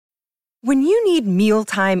When you need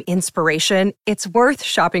mealtime inspiration, it's worth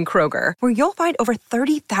shopping Kroger, where you'll find over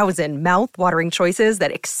 30,000 mouth-watering choices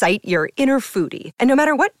that excite your inner foodie. And no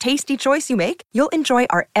matter what tasty choice you make, you'll enjoy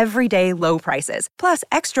our everyday low prices, plus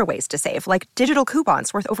extra ways to save, like digital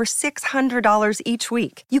coupons worth over $600 each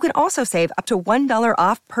week. You can also save up to $1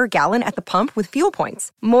 off per gallon at the pump with fuel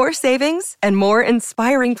points. More savings and more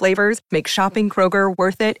inspiring flavors make shopping Kroger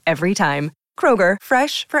worth it every time. Kroger,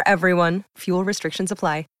 fresh for everyone. Fuel restrictions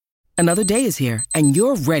apply. Another day is here, and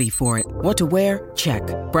you're ready for it. What to wear? Check.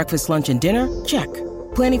 Breakfast, lunch, and dinner? Check.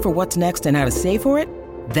 Planning for what's next and how to save for it?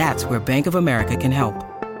 That's where Bank of America can help.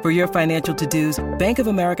 For your financial to-dos, Bank of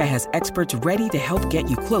America has experts ready to help get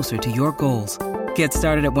you closer to your goals. Get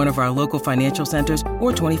started at one of our local financial centers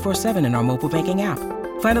or 24/7 in our mobile banking app.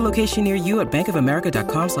 Find a location near you at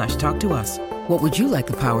bankofamerica.com/talktous. What would you like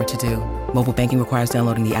the power to do? Mobile banking requires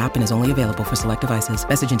downloading the app and is only available for select devices.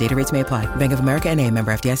 Message and data rates may apply. Bank of America N.A.,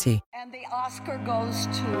 member FDIC. And the Oscar goes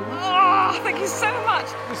to... Oh, thank you so much.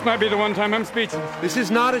 This might be the one time I'm speechless. This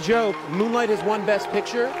is not a joke. Moonlight has won Best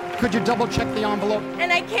Picture. Could you double check the envelope?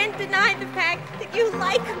 And I can't deny the fact that you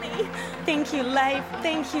like me. Thank you, life.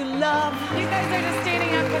 Thank you, love. You guys are just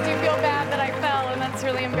standing up because you feel bad that I fell, and that's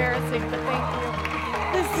really embarrassing, but thank you.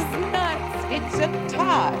 This is nuts. It's a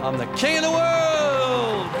tie. I'm the king of the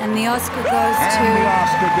world. And the Oscar goes to... And the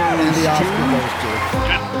Oscar goes to...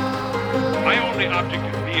 Gentlemen, my only object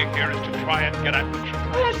in being here is to try and get at the truth.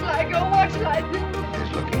 Where shall I go? What shall I do?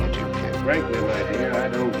 He's looking at you, kid. Frankly, my dear, I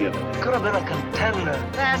don't give a... Could have been a contender.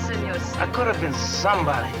 Fasten yourself. I could have been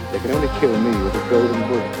somebody. They can only kill me with a golden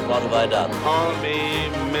bullet. What have I done? Call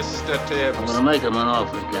me Mr. Tibbs. I'm gonna make him an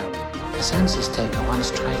offer again. The census taker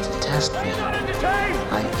once tried to test me.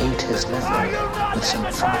 I ate his liver with some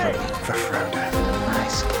fava bean For Frodo.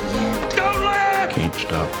 nice cayenne. Don't laugh! Can't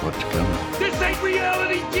stop what's coming. This ain't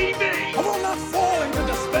reality TV! I will not fall into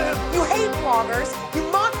despair. You hate bloggers. You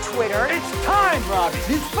mock Twitter. It's time, Robbie.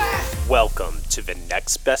 It's fast. Welcome to the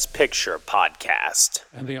Next Best Picture podcast.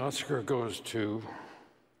 And the Oscar goes to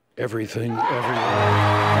Everything,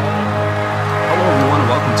 Everywhere. Hello, everyone.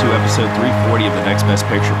 Welcome to episode 340 of the Next Best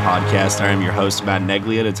Picture podcast. I am your host, Matt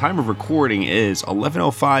Neglia. The time of recording is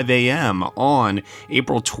 11:05 a.m. on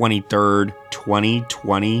April 23rd,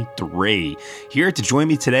 2023. Here to join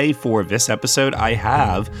me today for this episode, I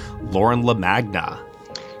have Lauren LaMagna.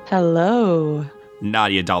 Hello.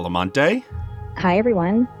 Nadia Dalamonte. Hi,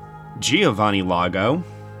 everyone. Giovanni Lago.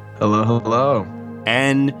 Hello, hello.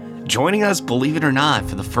 And joining us, believe it or not,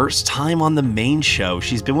 for the first time on the main show,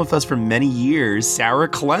 she's been with us for many years, Sarah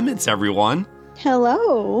Clements, everyone.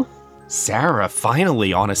 Hello. Sarah,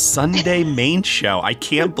 finally on a Sunday main show. I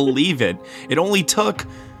can't believe it. It only took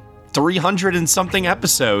 300 and something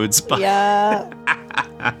episodes. But Yeah.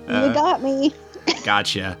 You got me.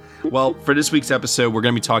 Gotcha. Well, for this week's episode, we're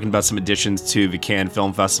going to be talking about some additions to the Cannes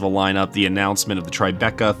Film Festival lineup, the announcement of the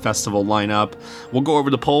Tribeca Festival lineup. We'll go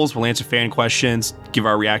over the polls, we'll answer fan questions, give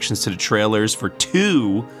our reactions to the trailers for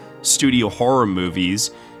two studio horror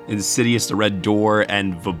movies, Insidious, The Red Door,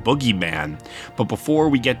 and The Boogeyman. But before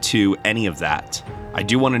we get to any of that, I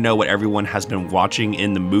do want to know what everyone has been watching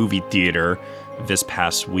in the movie theater this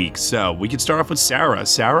past week. So we could start off with Sarah.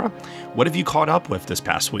 Sarah, what have you caught up with this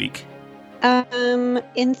past week?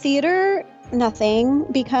 In theater, nothing,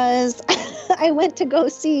 because I went to go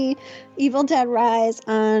see Evil Dead Rise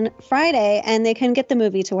on Friday and they couldn't get the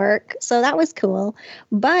movie to work. So that was cool.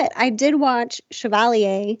 But I did watch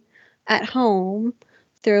Chevalier at home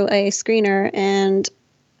through a screener, and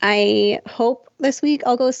I hope this week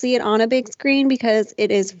I'll go see it on a big screen because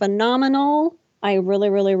it is phenomenal. I really,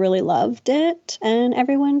 really, really loved it, and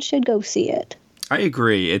everyone should go see it. I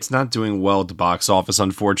agree. It's not doing well at the box office,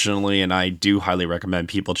 unfortunately, and I do highly recommend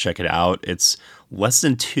people check it out. It's less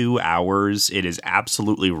than 2 hours. It is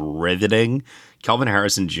absolutely riveting. Kelvin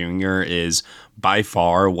Harrison Jr. is by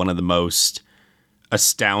far one of the most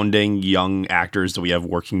astounding young actors that we have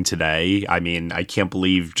working today. I mean, I can't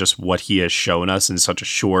believe just what he has shown us in such a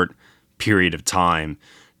short period of time.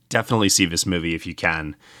 Definitely see this movie if you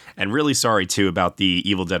can. And really sorry, too, about the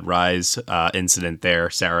Evil Dead Rise incident there,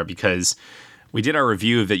 Sarah, because we did our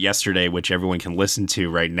review of it yesterday, which everyone can listen to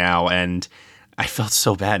right now, and I felt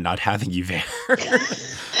so bad not having you there.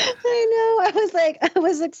 I know. I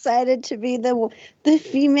was excited to be the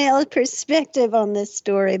female perspective on this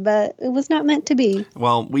story, but it was not meant to be.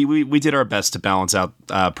 Well, we did our best to balance out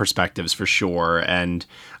perspectives for sure, and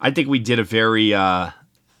I think we did a very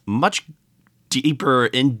much deeper,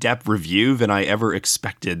 in-depth review than I ever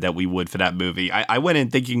expected that we would for that movie. I went in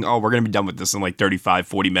thinking, we're going to be done with this in like 35,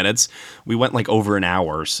 40 minutes. We went like over an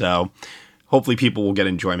hour, so hopefully people will get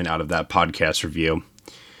enjoyment out of that podcast review.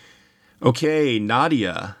 Okay,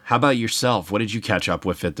 Nadia, how about yourself? What did you catch up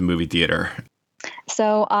with at the movie theater?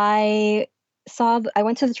 So I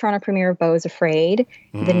went to the Toronto premiere of Beau is Afraid,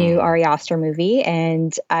 the new Ari Aster movie,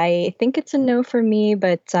 and I think it's a no for me,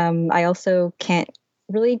 but I also can't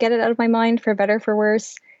really get it out of my mind, for better or for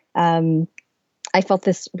worse. I felt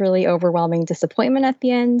this really overwhelming disappointment at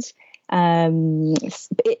the end.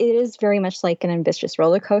 It is very much like an ambitious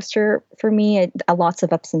roller coaster for me. Lots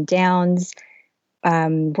of ups and downs.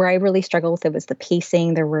 Where I really struggled with it was the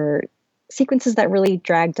pacing. There were sequences that really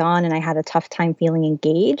dragged on, and I had a tough time feeling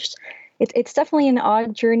engaged. It's definitely an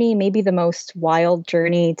odd journey, maybe the most wild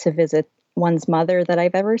journey to visit one's mother that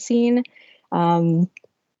I've ever seen.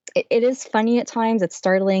 It is funny at times. It's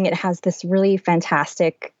startling. It has this really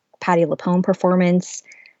fantastic Patti LuPone performance.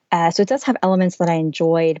 So it does have elements that I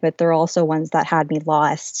enjoyed, but there are also ones that had me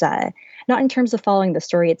lost. Not in terms of following the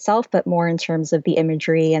story itself, but more in terms of the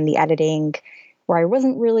imagery and the editing, where I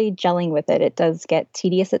wasn't really gelling with it. It does get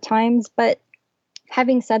tedious at times, but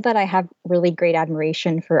having said that, I have really great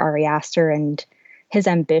admiration for Ari Aster and his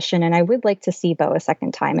ambition, and I would like to see Beau a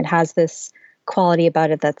second time. It has this quality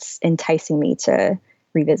about it that's enticing me to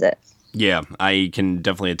revisit. Yeah, I can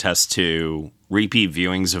definitely attest to repeat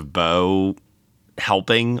viewings of Beau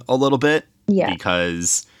helping a little bit. Yeah.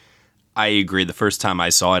 Because I agree, the first time I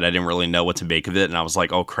saw it, I didn't really know what to make of it, and I was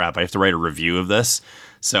like, oh crap, I have to write a review of this.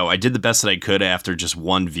 So I did the best that I could after just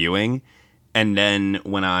one viewing. And then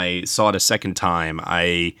when I saw it a second time,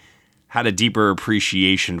 I had a deeper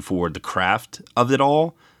appreciation for the craft of it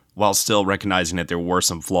all, while still recognizing that there were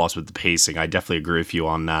some flaws with the pacing. I definitely agree with you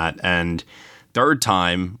on that. And third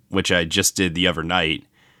time, which I just did the other night,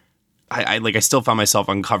 I still found myself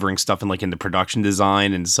uncovering stuff in the production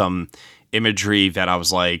design and some imagery that I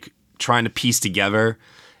was trying to piece together.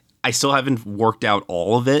 I still haven't worked out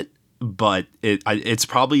all of it, but it's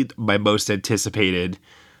probably my most anticipated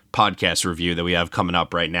podcast review that we have coming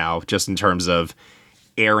up right now, just in terms of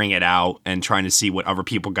airing it out and trying to see what other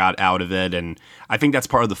people got out of it. And I think that's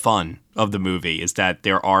part of the fun of the movie, is that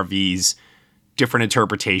there are these different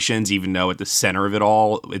interpretations, even though at the center of it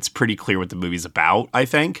all, it's pretty clear what the movie's about, I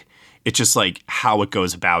think. It's just how it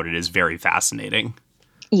goes about it is very fascinating.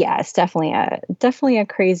 Yeah, it's definitely a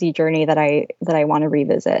crazy journey that I want to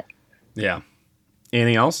revisit. Yeah.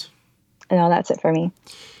 Anything else? No, that's it for me.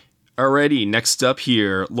 Alrighty, next up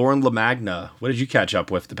here, Lauren LaMagna. What did you catch up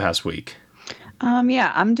with the past week?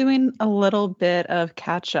 Yeah, I'm doing a little bit of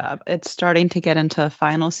catch up. It's starting to get into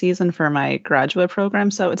final season for my graduate program,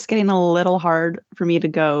 so it's getting a little hard for me to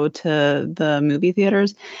go to the movie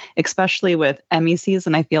theaters, especially with Emmy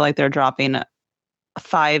season. I feel like they're dropping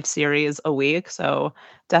 5 series a week, so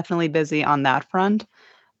definitely busy on that front.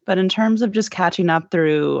 But in terms of just catching up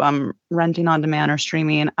through renting on demand or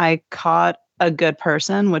streaming, I caught A Good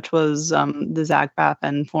Person, which was the Zach Braff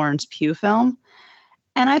and Florence Pugh film.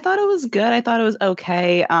 And I thought it was good. I thought it was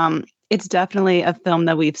okay. It's definitely a film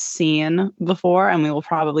that we've seen before and we will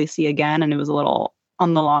probably see again. And it was a little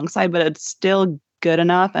on the long side, but it's still good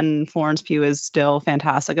enough. And Florence Pugh is still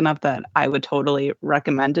fantastic enough that I would totally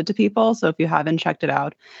recommend it to people. So if you haven't checked it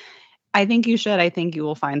out, I think you should. I think you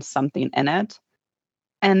will find something in it.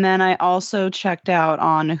 And then I also checked out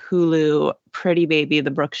on Hulu Pretty Baby,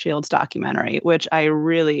 the Brooke Shields documentary, which I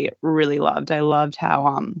really, really loved. I loved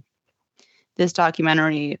how this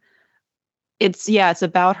documentary, it's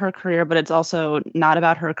about her career, but it's also not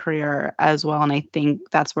about her career as well. And I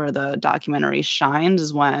think that's where the documentary shines,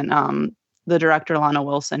 is when the director, Lana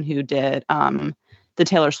Wilson, who did the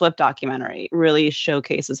Taylor Swift documentary, really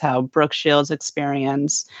showcases how Brooke Shields'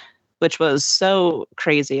 experience, which was so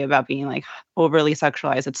crazy about being overly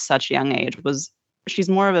sexualized at such a young age, she's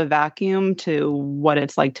more of a vacuum to what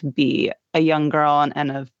it's like to be a young girl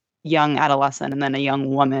and a young adolescent and then a young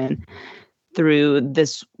woman through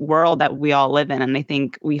this world that we all live in. And I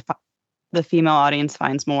think the female audience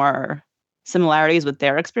finds more similarities with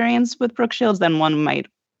their experience with Brooke Shields than one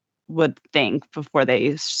would think before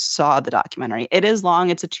they saw the documentary. It is long.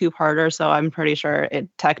 It's a 2-parter, so I'm pretty sure it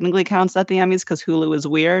technically counts at the Emmys because Hulu is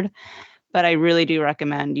weird. But I really do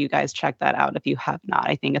recommend you guys check that out if you have not.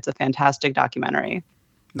 I think it's a fantastic documentary.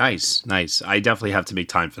 Nice. I definitely have to make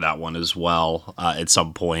time for that one as well at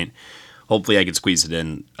some point. Hopefully I can squeeze it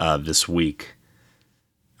in this week.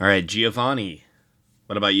 All right, Giovanni,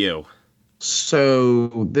 what about you?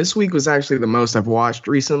 So this week was actually the most I've watched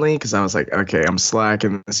recently because I was like, okay, I'm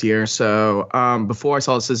slacking this year. So before I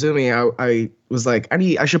saw Suzumi, I was like,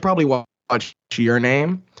 I should probably watch Your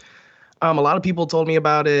Name. A lot of people told me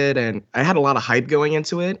about it, and I had a lot of hype going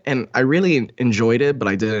into it, and I really enjoyed it, but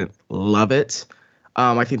I didn't love it.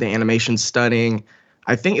 I think the animation's stunning.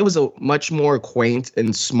 I think it was a much more quaint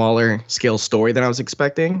and smaller scale story than I was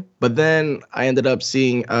expecting. But then I ended up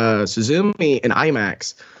seeing Suzumi in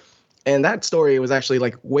IMAX. And that story was actually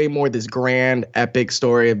like way more this grand epic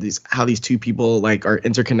story of how these two people like are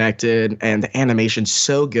interconnected, and the animation's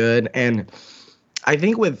so good. And I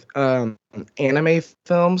think with anime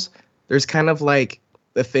films, there's kind of like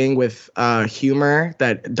the thing with humor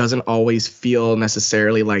that doesn't always feel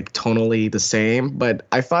necessarily like tonally the same. But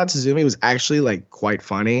I thought Suzumi was actually like quite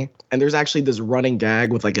funny. And there's actually this running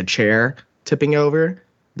gag with like a chair tipping over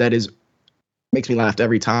that makes me laugh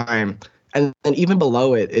every time. And then even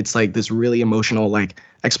below it, it's like this really emotional like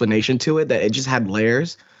explanation to it that it just had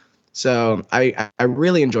layers. So I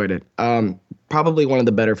really enjoyed it. Probably one of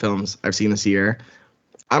the better films I've seen this year.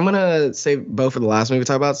 I'm going to save both for the last movie we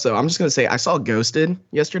talk about. So I'm just going to say I saw Ghosted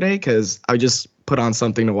yesterday because I just put on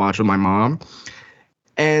something to watch with my mom.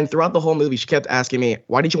 And throughout the whole movie, she kept asking me,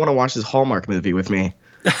 why did you want to watch this Hallmark movie with me?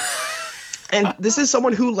 And this is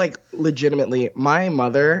someone who, like, legitimately, my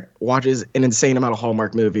mother watches an insane amount of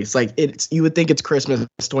Hallmark movies. Like, you would think it's Christmas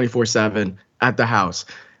 24/7 at the house.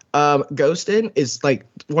 Ghosted is, like,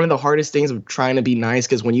 one of the hardest things of trying to be nice,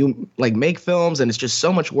 because when you, like, make films and it's just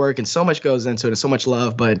so much work and so much goes into it and so much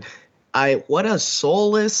love. But what a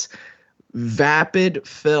soulless, vapid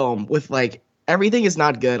film with, like, everything is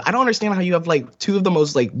not good. I don't understand how you have, like, two of the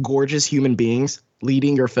most, like, gorgeous human beings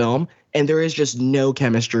leading your film, and there is just no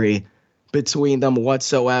chemistry between them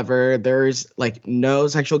whatsoever. There's like no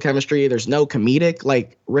sexual chemistry. There's no comedic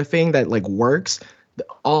like riffing that like works.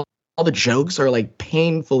 All the jokes are like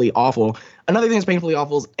painfully awful. Another thing that's painfully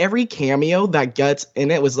awful is every cameo that gets in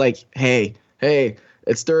it was like, hey,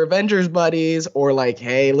 it's the Avengers buddies, or like,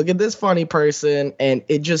 hey, look at this funny person. And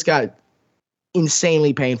it just got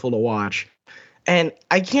insanely painful to watch. And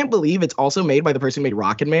I can't believe it's also made by the person who made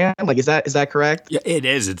Rocket Man. Like, is that correct? Yeah, it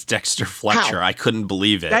is. It's Dexter Fletcher. How? I couldn't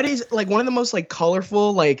believe it. That is like one of the most like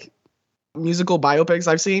colorful like musical biopics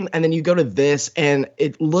I've seen. And then you go to this and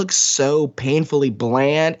it looks so painfully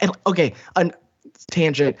bland. And okay, a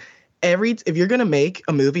tangent. If you're gonna make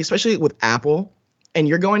a movie, especially with Apple, and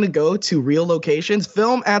you're going to go to real locations,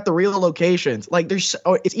 film at the real locations. Like it's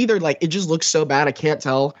either like it just looks so bad I can't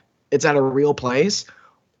tell it's at a real place,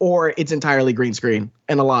 or it's entirely green screen,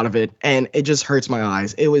 and a lot of it, and it just hurts my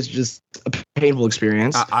eyes. It was just a painful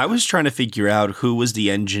experience. I was trying to figure out who was the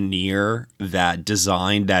engineer that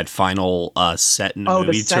designed that final set in the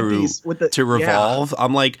movie to revolve. Yeah.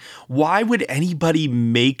 I'm like, why would anybody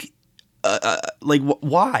make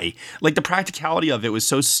why? Like, the practicality of it was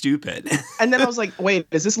so stupid. And then I was like, wait,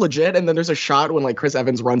 is this legit? And then there's a shot when like Chris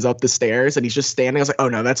Evans runs up the stairs and he's just standing. I was like, oh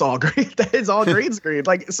no, that's all great. That is all green screen.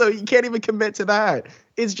 Like, so you can't even commit to that.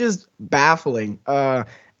 It's just baffling. I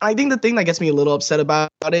think the thing that gets me a little upset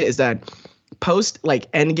about it is that post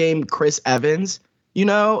like Endgame Chris Evans, you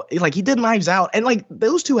know, like he did Knives Out, and like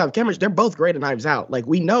those two have chemistry. They're both great at Knives Out. Like,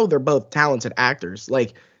 we know they're both talented actors.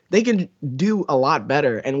 Like, they can do a lot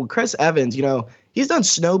better. And with Chris Evans, you know, he's done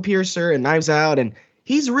Snowpiercer and Knives Out, and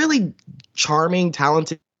he's really charming,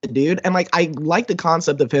 talented dude. And like, I like the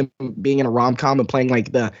concept of him being in a rom-com and playing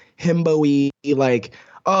like the himbo-y, like,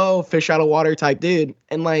 oh, fish out of water type dude.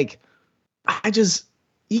 And like,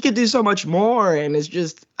 he could do so much more. And it's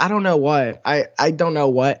just, I don't know what. I don't know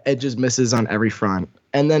what. It just misses on every front.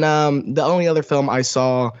 And then the only other film I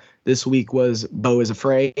saw this week was Beau is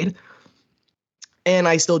Afraid. And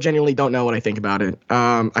I still genuinely don't know what I think about it.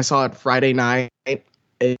 I saw it Friday night.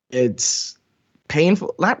 It's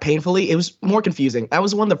painful. Not painfully. It was more confusing. That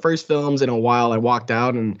was one of the first films in a while I walked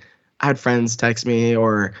out and I had friends text me,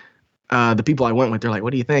 or the people I went with, they're like,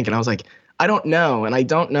 what do you think? And I was like, I don't know. And I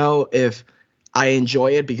don't know if I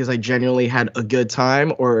enjoy it because I genuinely had a good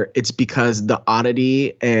time, or it's because the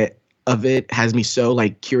oddity of it has me so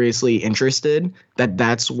like curiously interested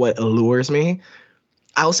that's what allures me.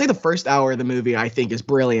 I'll say the first hour of the movie I think is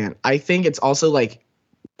brilliant. I think it's also like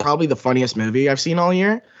probably the funniest movie I've seen all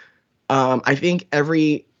year. I think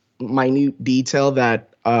every minute detail that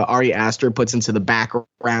Ari Aster puts into the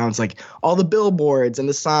backgrounds, like all the billboards and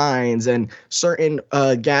the signs and certain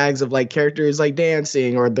gags of like characters like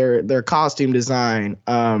dancing or their costume design,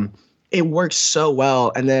 it works so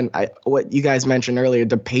well. And then what you guys mentioned earlier,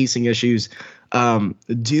 the pacing issues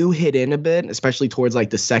do hit in a bit, especially towards like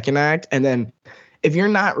the second act. And then if you're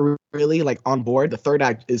not really like on board, the third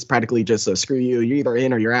act is practically just a screw you. You're either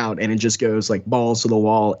in or you're out, and it just goes like balls to the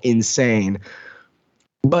wall, insane.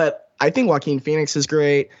 But I think Joaquin Phoenix is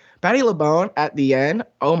great. Patti LuPone at the end,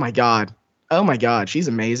 oh my god, she's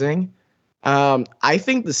amazing. I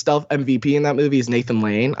think the stealth MVP in that movie is Nathan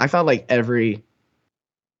Lane. I felt like every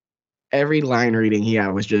line reading he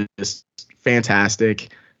had was just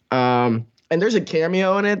fantastic. And there's a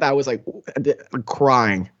cameo in it that was like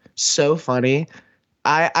crying. So funny.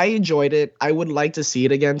 I enjoyed it. I would like to see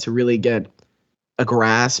it again to really get a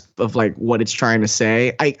grasp of like what it's trying to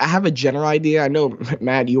say. I have a general idea. I know,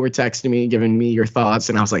 Matt, you were texting me, giving me your thoughts,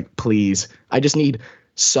 and I was like, please, I just need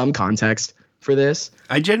some context for this.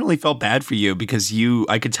 I genuinely felt bad for you because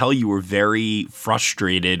I could tell you were very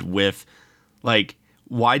frustrated with, like,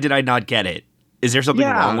 why did I not get it? Is there something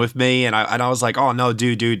wrong with me? And I was like, oh no,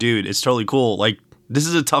 dude, it's totally cool. Like, this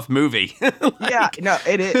is a tough movie.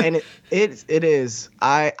 It is, and it is.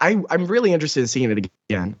 I'm really interested in seeing it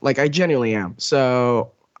again. Like, I genuinely am.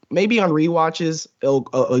 So maybe on rewatches,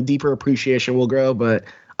 a deeper appreciation will grow. But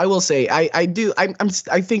I will say, I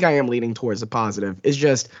think I am leaning towards a positive. It's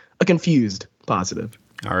just a confused positive.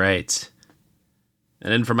 All right.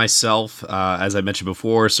 And then for myself, as I mentioned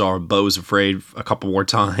before, saw Beau's Afraid a couple more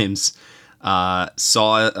times.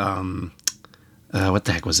 Saw what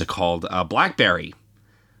the heck was it called? Blackberry,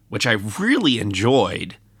 which I really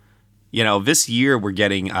enjoyed. You know, this year we're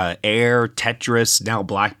getting Air, Tetris, now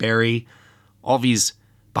Blackberry, all these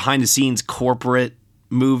behind the scenes corporate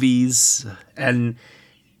movies, and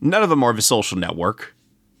none of them are The Social Network.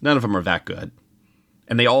 None of them are that good.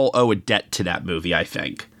 And they all owe a debt to that movie, I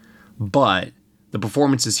think. But the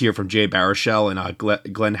performances here from Jay Baruchel and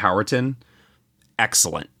Glenn Howerton,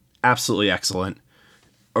 excellent. Absolutely excellent.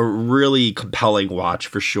 A really compelling watch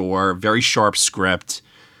for sure. Very sharp script.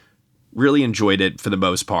 Really enjoyed it for the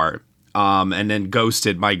most part. And then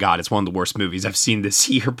Ghosted, my God, it's one of the worst movies I've seen this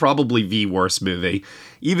year. Probably the worst movie.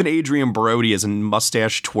 Even Adrian Brody as a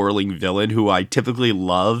mustache-twirling villain who I typically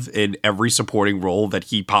love in every supporting role that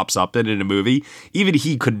he pops up in a movie, even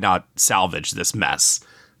he could not salvage this mess.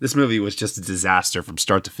 This movie was just a disaster from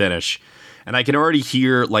start to finish. And I can already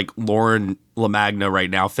hear, like, Lauren LaMagna right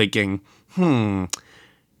now thinking, do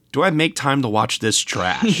I make time to watch this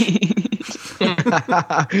trash?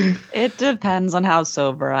 It depends on how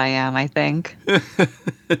sober I am, I think.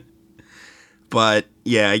 But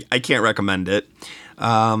yeah, I can't recommend it.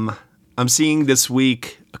 I'm seeing this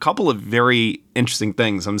week a couple of very interesting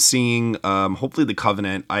things. I'm seeing hopefully The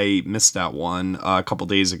Covenant. I missed that one a couple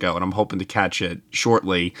days ago, and I'm hoping to catch it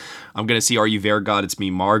shortly. I'm going to see Are You There, God? It's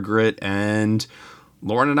Me, Margaret. And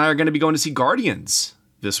Lauren and I are going to be going to see Guardians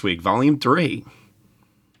this week, Volume 3.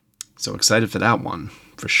 So excited for that one,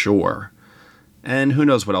 for sure. And who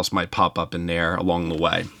knows what else might pop up in there along the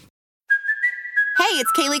way. Hey,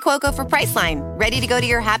 it's Kaylee Cuoco for Priceline. Ready to go to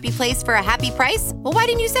your happy place for a happy price? Well, why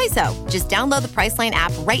didn't you say so? Just download the Priceline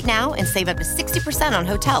app right now and save up to 60% on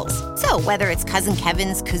hotels. So whether it's Cousin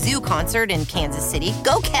Kevin's Kazoo Concert in Kansas City,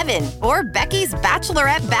 go Kevin, or Becky's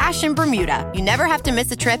Bachelorette Bash in Bermuda, you never have to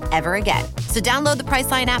miss a trip ever again. So download the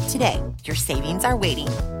Priceline app today. Your savings are waiting.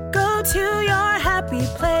 Go to your happy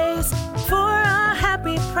place for a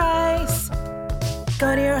happy price.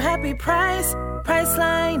 Go to your happy price,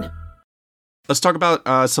 Priceline. Let's talk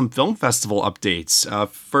about some film festival updates.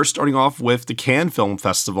 First, starting off with the Cannes Film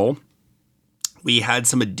Festival. We had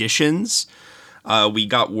some additions. We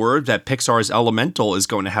got word that Pixar's Elemental is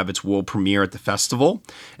going to have its world premiere at the festival,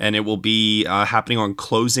 and it will be happening on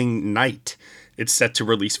closing night. It's set to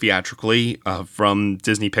release theatrically from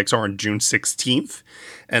Disney Pixar on June 16th,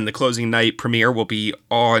 and the closing night premiere will be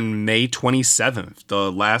on May 27th,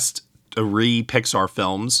 the last 3 Pixar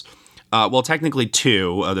films. Well, technically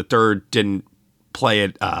 2. The third didn't play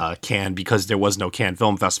at Cannes because there was no Cannes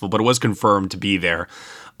Film Festival, but it was confirmed to be there.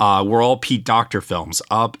 Were all Pete Docter films,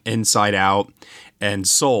 Up, Inside Out, and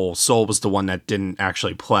Soul. Soul was the one that didn't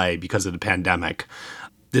actually play because of the pandemic.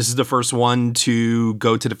 This is the first one to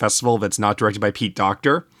go to the festival that's not directed by Pete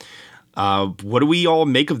Docter. What do we all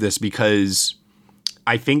make of this? Because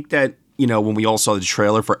I think that, you know, when we all saw the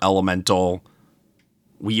trailer for Elemental,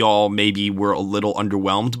 we all maybe were a little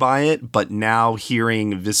underwhelmed by it, but now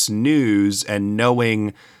hearing this news and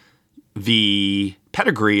knowing the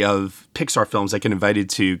pedigree of Pixar films that get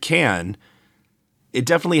invited to Cannes, it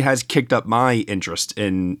definitely has kicked up my interest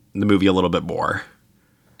in the movie a little bit more.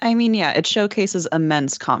 I mean, yeah, it showcases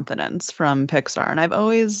immense confidence from Pixar, and I've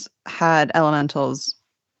always had Elementals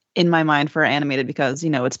in my mind for animated because, you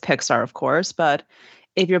know, it's Pixar, of course, but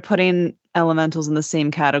if you're putting Elementals in the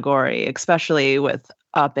same category, especially with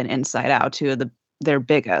Up and Inside Out, two of their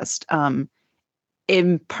biggest,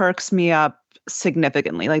 it perks me up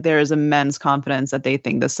significantly. Like, there is immense confidence that they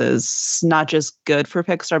think this is not just good for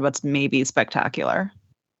Pixar, but maybe spectacular.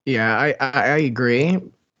 Yeah, I agree.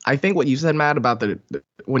 I think what you said, Matt, about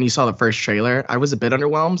when you saw the first trailer, I was a bit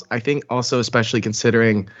underwhelmed. I think also, especially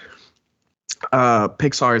considering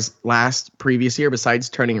Pixar's last previous year, besides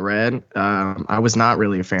Turning Red, I was not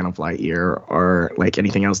really a fan of Lightyear or like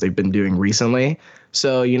anything else they've been doing recently.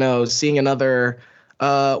 So, seeing another,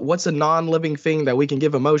 what's a non-living thing that we can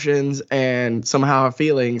give emotions and somehow have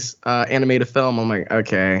feelings, animated film, I'm like,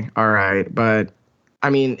 okay, all right. But I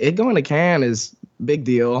mean, it going to Cannes is big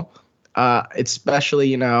deal.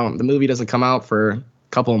 Especially, the movie doesn't come out for a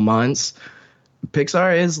couple of months.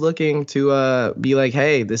 Pixar is looking to be like,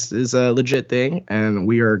 hey, this is a legit thing, and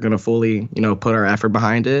we are going to fully, put our effort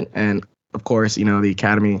behind it. And of course, the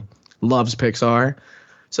Academy loves Pixar.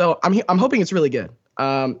 So I'm hoping it's really good.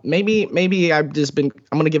 Maybe I'm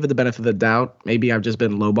going to give it the benefit of the doubt. Maybe I've just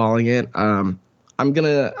been lowballing it. I'm going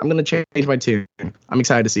to change my tune. I'm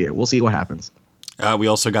excited to see it. We'll see what happens. We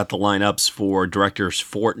also got the lineups for Directors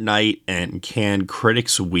Fortnight and Cannes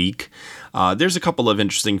Critics Week. There's a couple of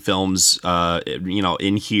interesting films,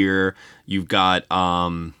 in here. You've got,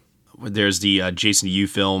 there's the Jason Yu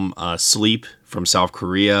film, Sleep from South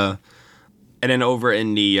Korea. And then over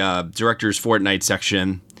in the Directors Fortnight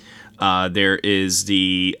section, there is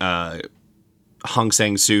the Hong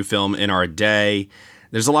Sang-soo film, In Our Day.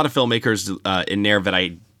 There's a lot of filmmakers in there that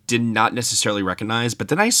I did not necessarily recognize, but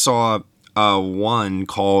then I saw one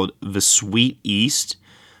called The Sweet East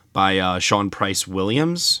by Sean Price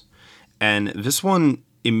Williams. And this one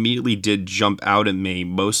immediately did jump out at me,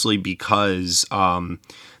 mostly because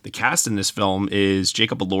the cast in this film is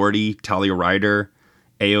Jacob Elordi, Talia Ryder,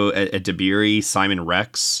 Ayo Edebiri, Simon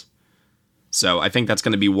Rex. So I think that's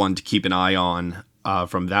going to be one to keep an eye on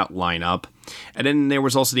from that lineup. And then there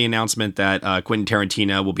was also the announcement that Quentin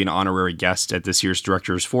Tarantino will be an honorary guest at this year's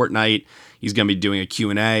Directors Fortnight. He's going to be doing a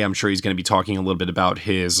Q&A. I'm sure he's going to be talking a little bit about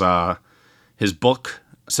his book,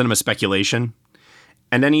 Cinema Speculation.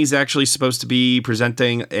 And then he's actually supposed to be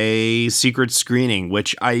presenting a secret screening,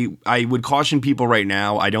 which I would caution people right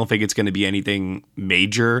now. I don't think it's going to be anything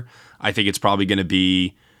major. I think it's probably going to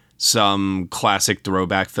be some classic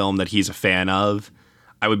throwback film that he's a fan of.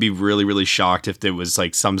 I would be really, really shocked if there was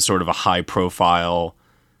like some sort of a high profile,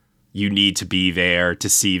 you need to be there to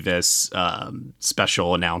see this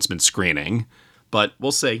special announcement screening. But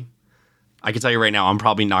we'll see. I can tell you right now, I'm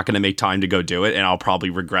probably not going to make time to go do it, and I'll probably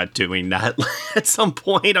regret doing that at some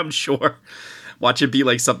point, I'm sure. Watch it be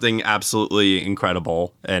like something absolutely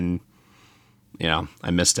incredible, and,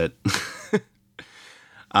 I missed it.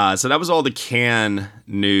 So that was all the Cannes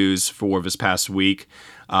news for this past week.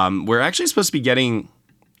 We're actually supposed to be getting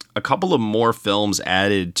a couple of more films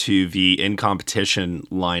added to the In Competition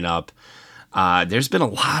lineup. There's been a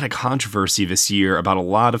lot of controversy this year about a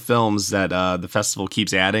lot of films that the festival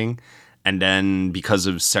keeps adding. And then because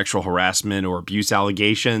of sexual harassment or abuse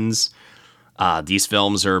allegations, these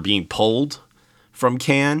films are being pulled from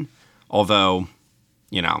Cannes. Although,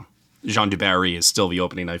 Jean du Barry is still the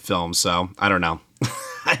opening night film. So I don't know.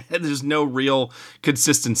 There's no real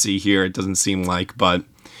consistency here, it doesn't seem like. But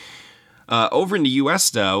over in the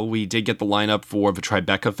U.S., though, we did get the lineup for the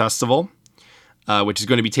Tribeca Festival, which is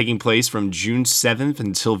going to be taking place from June 7th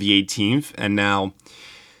until the 18th. And now,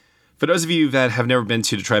 for those of you that have never been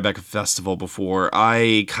to the Tribeca Festival before,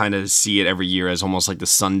 I kind of see it every year as almost like the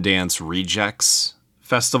Sundance Rejects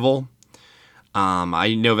Festival.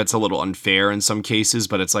 I know that's a little unfair in some cases,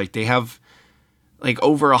 but it's like they have like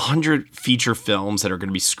over 100 feature films that are going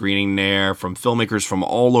to be screening there from filmmakers from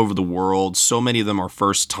all over the world. So many of them are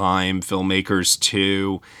first-time filmmakers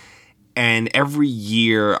too. And every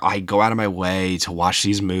year I go out of my way to watch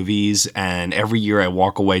these movies, and every year I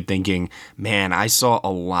walk away thinking, man, I saw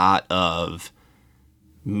a lot of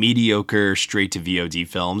mediocre straight-to-VOD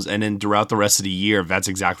films. And then throughout the rest of the year, that's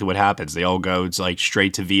exactly what happens. They all go to like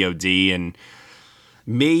straight to VOD, and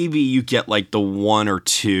maybe you get like the one or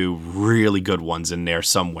two really good ones in there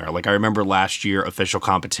somewhere. Like I remember last year, Official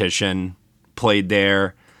Competition played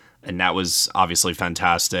there, and that was obviously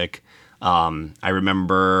fantastic. I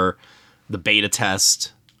remember The Beta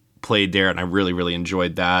Test played there, and I really, really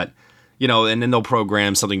enjoyed that. And then they'll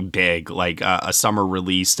program something big, like a summer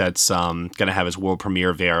release that's going to have its world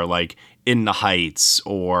premiere there, like In the Heights,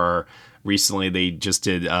 or recently they just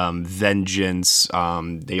did Vengeance.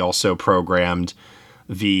 They also programmed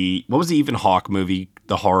what was the Ethan Hawke movie,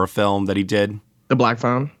 the horror film that he did? The Black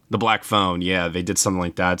Phone. The Black Phone, yeah, they did something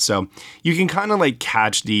like that. So you can kind of like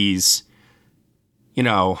catch these,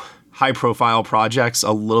 high-profile projects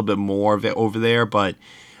a little bit more of it over there, but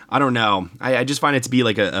I don't know. I just find it to be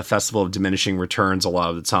like a festival of diminishing returns a lot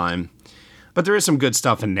of the time. But there is some good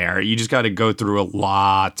stuff in there. You just got to go through a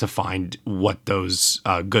lot to find what those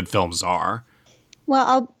good films are.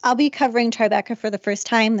 Well, I'll be covering Tribeca for the first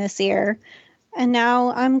time this year. And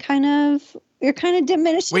now you're kind of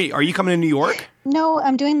diminishing. Wait, are you coming to New York? No,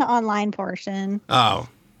 I'm doing the online portion. Oh.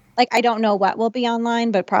 Like, I don't know what will be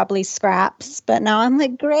online, but probably scraps. But now I'm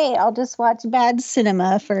like, great, I'll just watch bad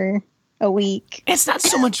cinema for a week. It's not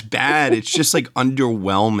so much bad. It's just like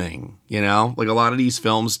underwhelming, you know? Like a lot of these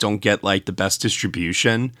films don't get like the best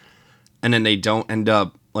distribution and then they don't end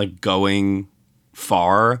up like going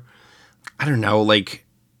far. I don't know, like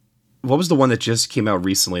what was the one that just came out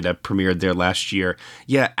recently that premiered there last year?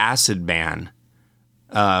 Yeah, Acid Man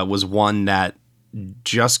was one that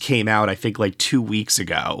just came out, I think like 2 weeks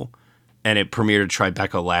ago, and it premiered at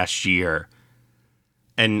Tribeca last year.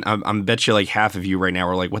 And I bet you like half of you right now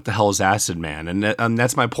are like, what the hell is Acid Man? And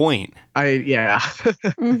that's my point.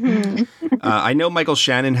 Mm-hmm. I know Michael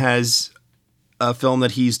Shannon has a film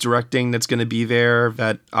that he's directing that's going to be there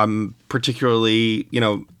that I'm particularly,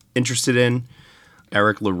 interested in.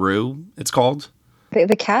 Eric LaRue, it's called.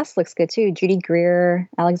 The cast looks good too. Judy Greer,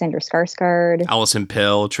 Alexander Skarsgård, Allison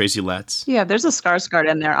Pill, Tracy Letts. Yeah, there's a Skarsgård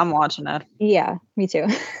in there. I'm watching it. Yeah, me too.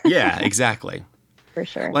 Yeah, exactly. For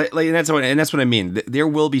sure. Like that's what I mean. There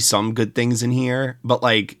will be some good things in here, but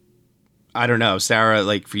like, I don't know, Sarah.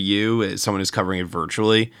 Like for you, as someone who's covering it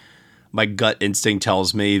virtually, my gut instinct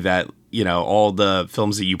tells me that all the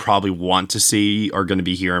films that you probably want to see are going to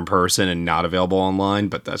be here in person and not available online.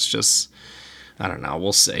 But that's just, I don't know.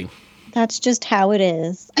 We'll see. That's just how it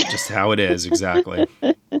is. Just how it is, exactly.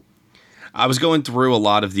 I was going through a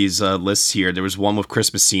lot of these lists here. There was one with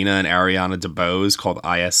Chris Messina and Ariana DeBose called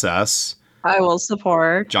ISS. I will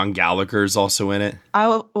support. John Gallagher's also in it. I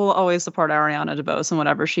will always support Ariana DeBose and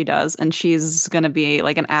whatever she does. And she's going to be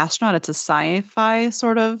like an astronaut. It's a sci-fi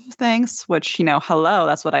sort of thing, which, hello,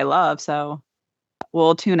 that's what I love. So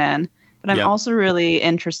we'll tune in. But I'm also really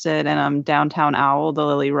interested in Downtown Owl, the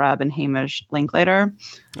Lily Reb and Hamish Linklater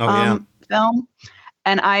film.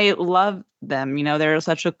 And I love them. They're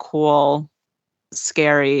such a cool,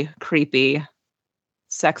 scary, creepy,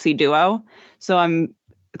 sexy duo. So I'm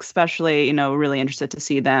especially, really interested to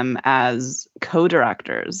see them as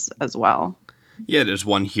co-directors as well. Yeah, there's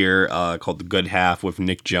one here called The Good Half with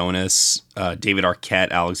Nick Jonas, David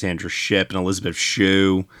Arquette, Alexandra Shipp, and Elizabeth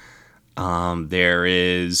Shue. There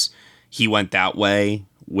is He Went That Way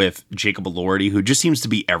with Jacob Elordi, who just seems to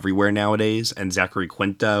be everywhere nowadays, and Zachary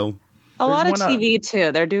Quinto. A lot of TV,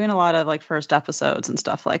 too. They're doing a lot of, like, first episodes and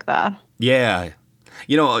stuff like that. Yeah.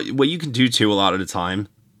 What you can do, too, a lot of the time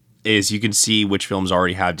is you can see which films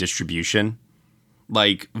already have distribution.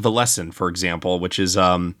 Like The Lesson, for example, which is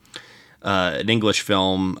an English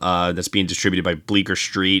film that's being distributed by Bleecker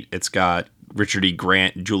Street. It's got Richard E.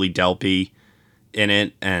 Grant, Julie Delpy in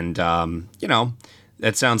it. And,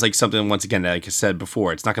 that sounds like something, once again, like I said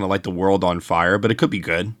before, it's not going to light the world on fire, but it could be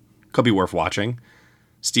good. Could be worth watching.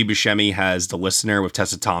 Steve Buscemi has The Listener with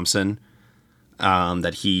Tessa Thompson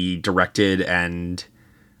that he directed, and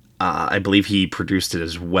I believe he produced it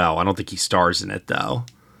as well. I don't think he stars in it, though.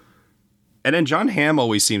 And then John Hamm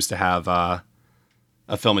always seems to have a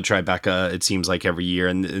film at Tribeca, it seems like, every year.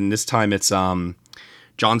 And this time it's John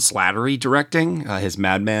Slattery directing, his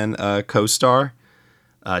Mad Men co-star.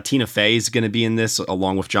 Tina Fey is going to be in this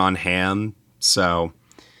along with John Hamm. So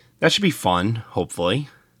that should be fun, hopefully.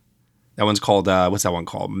 That one's called, what's that one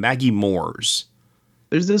called? Maggie Moore's.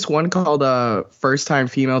 There's this one called First Time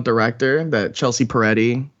Female Director that Chelsea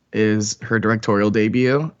Peretti is her directorial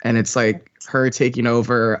debut. And it's like her taking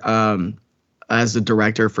over as the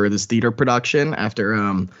director for this theater production after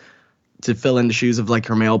to fill in the shoes of like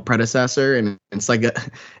her male predecessor. And it's like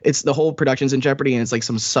it's the whole production's in jeopardy, and it's like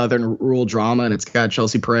some southern rural drama, and it's got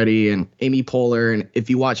Chelsea Peretti and Amy Poehler. And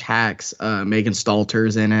if you watch Hacks, Megan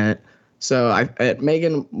Stalter's in it. So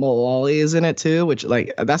Megan Mullally is in it too, which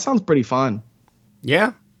like that sounds pretty fun.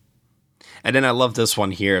 Yeah. And then I love this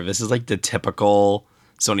one here. This is like the typical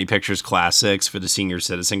Sony Pictures Classics for the senior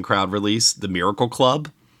citizen crowd release, The Miracle Club.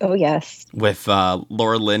 Oh, yes. With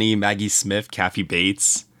Laura Linney, Maggie Smith, Kathy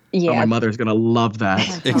Bates. Yeah. Oh, my mother's going to love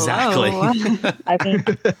that. Exactly. I mean,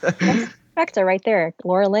 that's trifecta right there.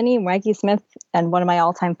 Laura Linney, Maggie Smith, and one of my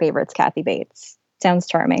all-time favorites, Kathy Bates. Sounds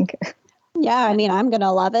charming. Yeah, I mean, I'm going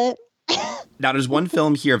to love it. Now, there's one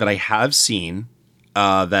film here that I have seen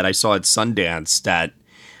that I saw at Sundance that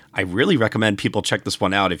I really recommend people check this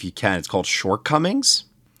one out if you can. It's called Shortcomings,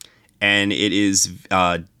 and it is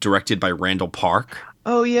directed by Randall Park.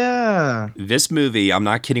 Oh, yeah. This movie, I'm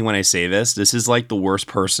not kidding when I say this, this is like the worst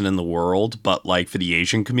person in the world, but like for the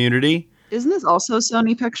Asian community. Isn't this also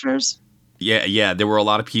Sony Pictures? Yeah. There were a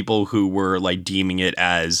lot of people who were like deeming it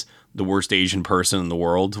as the worst Asian person in the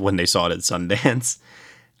world when they saw it at Sundance.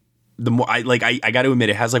 The more I got to admit,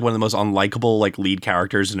 it has like one of the most unlikable like lead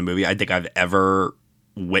characters in a movie I think I've ever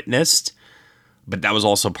witnessed. but that was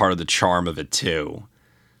also part of the charm of it too.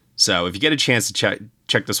 So if you get a chance to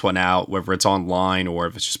check this one out, whether it's online or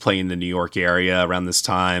if it's just playing in the New York area around this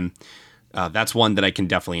time, that's one that I can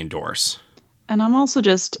definitely endorse. And I'm also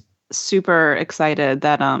just super excited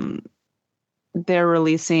that they're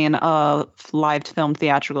releasing a live film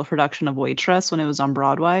theatrical production of Waitress when it was on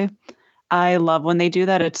Broadway. I love when they do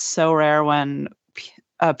that. It's so rare when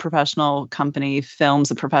a professional company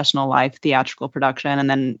films a professional live theatrical production and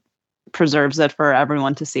then preserves it for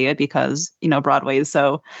everyone to see it, because, you know, Broadway is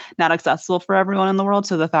so not accessible for everyone in the world.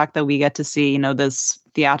 So the fact that we get to see, you know, this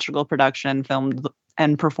theatrical production filmed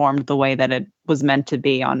and performed the way that it was meant to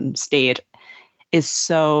be on stage is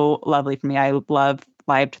so lovely for me. I love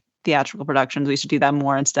live theatrical productions. We should do that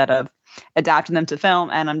more instead of adapting them to film.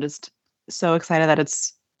 And I'm just so excited that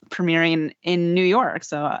it's premiering in New York.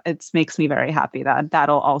 So it makes me very happy that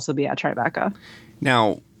that'll also be at Tribeca.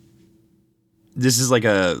 Now, this is like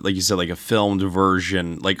you said, like a filmed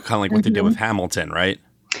version, like kind of like what they did with Hamilton, right?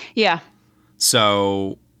 Yeah.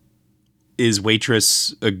 So is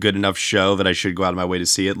Waitress a good enough show that I should go out of my way to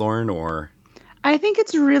see it, Lauren, or? I think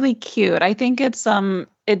it's really cute. I think it's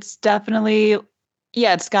definitely,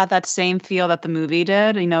 yeah, it's got that same feel that the movie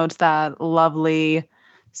did. You know, it's that lovely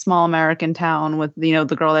small American town with, you know,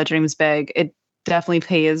 the girl that dreams big. It definitely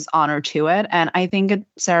pays honor to it. And I think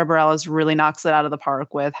Sarah Bareilles really knocks it out of the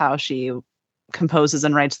park with how she composes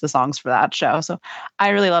and writes the songs for that show. So I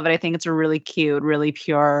really love it. I think it's a really cute, really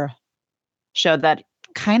pure show that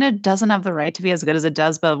kind of doesn't have the right to be as good as it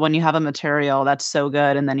does. But when you have a material that's so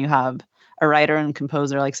good, and then you have a writer and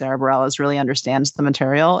composer like Sarah Bareilles really understands the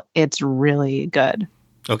material, it's really good.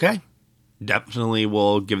 Okay. Definitely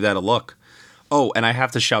will give that a look. Oh, and I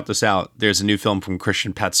have to shout this out. There's a new film from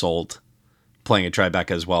Christian Petzold playing at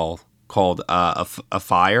Tribeca as well, called A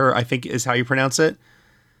Fire, I think is how you pronounce it.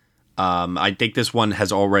 I think this one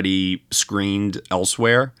has already screened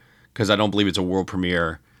elsewhere, because I don't believe it's a world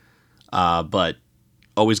premiere. But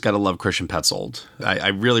always got to love Christian Petzold. I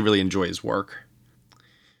really, really enjoy his work.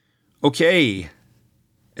 Okay.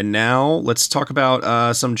 And now let's talk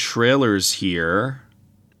about some trailers here.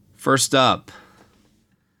 First up,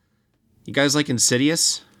 you guys like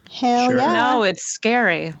Insidious? Hell yeah. No, it's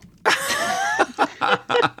scary.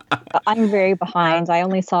 I'm very behind. I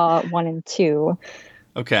only saw 1 and 2.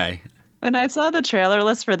 Okay. When I saw the trailer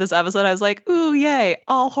list for this episode, I was like, ooh, yay,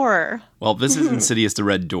 all horror. Well, this is Insidious: The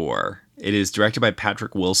Red Door. It is directed by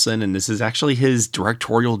Patrick Wilson, and this is actually his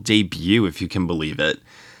directorial debut, if you can believe it.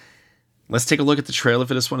 Let's take a look at the trailer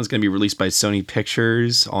for this one. It's going to be released by Sony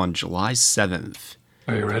Pictures on July 7th.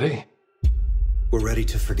 Are you ready? We're ready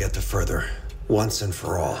to forget the further, once and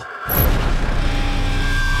for all.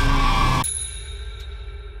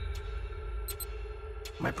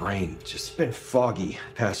 My brain just been foggy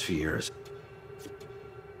past few years.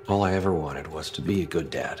 All I ever wanted was to be a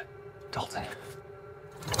good dad. Dalton.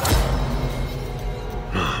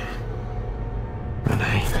 Mom.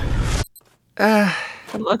 Renee.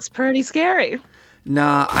 It looks pretty scary.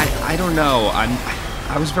 Nah, I don't know.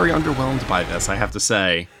 I was very underwhelmed by this, I have to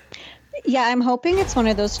say. Yeah, I'm hoping it's one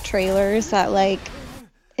of those trailers that, like,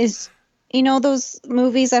 is, you know, those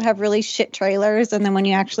movies that have really shit trailers, and then when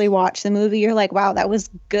you actually watch the movie, you're like, wow, that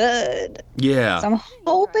was good. Yeah. So I'm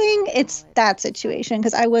hoping it's that situation,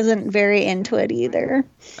 because I wasn't very into it either.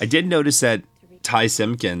 I did notice that Ty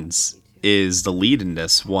Simpkins is the lead in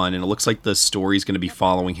this one, and it looks like the story's going to be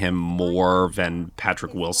following him more than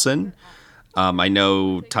Patrick Wilson. I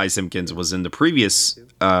know Ty Simpkins was in the previous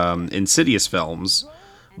Insidious films,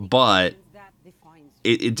 but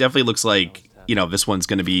it definitely looks like, you know, this one's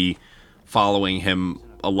going to be following him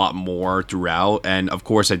a lot more throughout. And of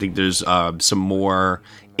course, I think there's some more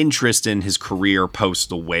interest in his career post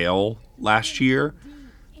The Whale last year.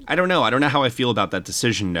 I don't know how I feel about that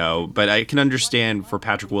decision, though, but I can understand for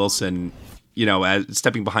Patrick Wilson, you know, as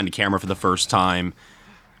stepping behind the camera for the first time,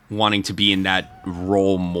 wanting to be in that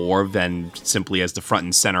role more than simply as the front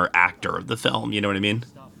and center actor of the film. You know what I mean?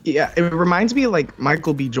 Yeah, it reminds me of like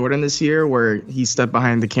Michael B. Jordan this year, where he stepped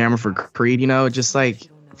behind the camera for Creed, you know, just like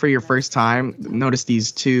for your first time. Notice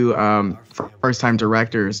these two first-time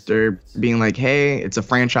directors, they're being like, hey, it's a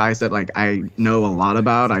franchise that like I know a lot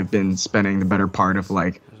about. I've been spending the better part of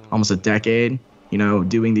like almost a decade, you know,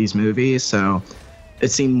 doing these movies. So it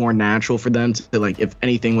seemed more natural for them to like, if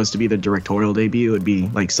anything was to be the directorial debut, it would be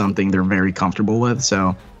like something they're very comfortable with.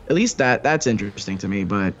 So at least that's interesting to me.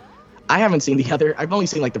 But I haven't seen I've only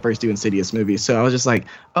seen like the first 2 Insidious movies. So I was just like,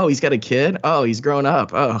 oh, he's got a kid. Oh, he's grown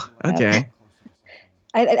up. Oh, okay.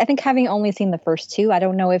 I think having only seen the first 2, I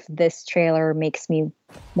don't know if this trailer makes me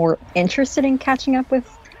more interested in catching up with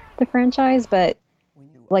the franchise. But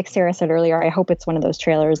like Sarah said earlier, I hope it's one of those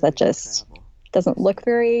trailers that just doesn't look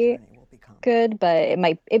very good, but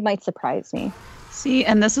it might surprise me. See,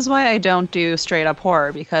 and this is why I don't do straight up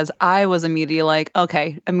horror, because I was immediately like,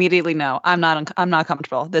 okay, immediately no, I'm not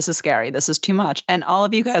comfortable. This is scary. This is too much. And all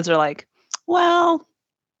of you guys are like, well,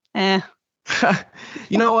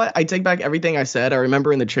 You know what? I take back everything I said. I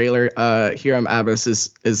remember in the trailer, Hiram Abbas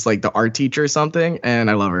is like the art teacher or something, and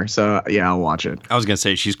I love her. So yeah, I'll watch it. I was gonna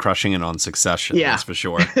say she's crushing it on Succession. Yeah, that's for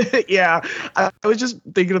sure. Yeah, I was just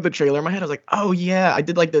thinking of the trailer in my head. I was like, oh yeah, I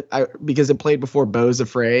did like because it played before Beau's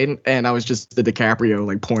Afraid, and I was just the DiCaprio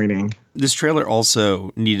like pointing. This trailer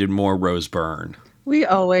also needed more Rose Byrne. We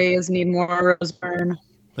always need more Rose Byrne.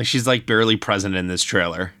 Like she's like barely present in this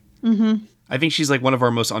trailer. Mm-hmm. I think she's like one of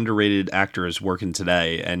our most underrated actors working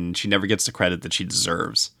today, and she never gets the credit that she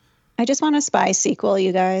deserves. I just want a spy sequel,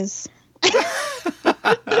 you guys.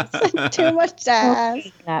 It's too much to ask.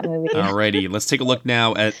 That movie. Alrighty, let's take a look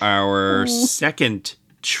now at our second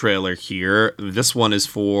trailer here. This one is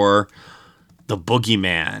for The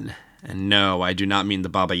Boogeyman. And no, I do not mean the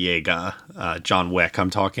Baba Yaga, John Wick. I'm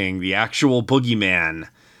talking the actual Boogeyman,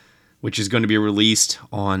 which is going to be released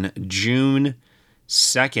on June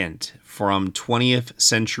 2nd from 20th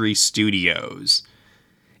Century Studios.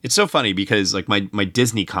 It's so funny because like my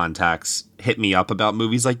Disney contacts hit me up about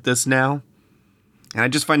movies like this now. And I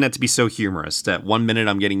just find that to be so humorous that 1 minute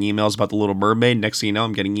I'm getting emails about The Little Mermaid. Next thing you know,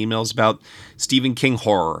 I'm getting emails about Stephen King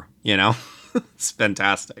horror, you know? It's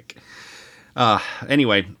fantastic.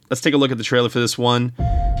 Anyway, let's take a look at the trailer for this one.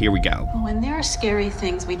 Here we go. When there are scary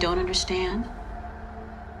things we don't understand,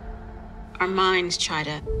 our minds try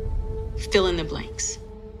to fill in the blanks.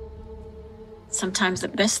 Sometimes the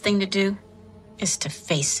best thing to do is to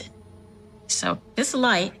face it. So this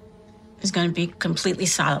light is going to be completely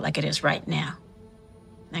solid like it is right now.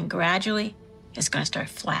 Then gradually, it's going to start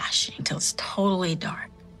flashing until it's totally dark.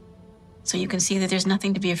 So you can see that there's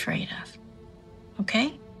nothing to be afraid of.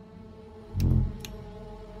 Okay?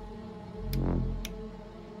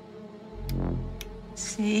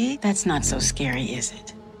 See? That's not so scary, is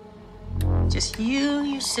it? Just you,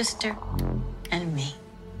 your sister, and me.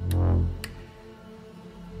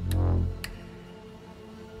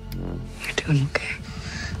 You're doing okay.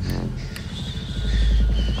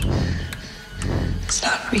 It's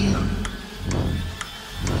not real.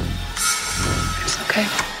 It's okay.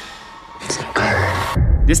 It's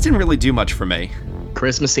okay. This didn't really do much for me.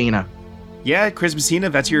 Chris Messina. Yeah, Chris Messina,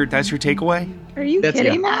 that's your takeaway? Are you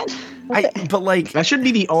kidding, Matt? But like that should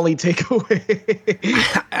be the only takeaway.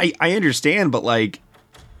 I understand, but like,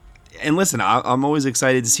 and listen, I'm always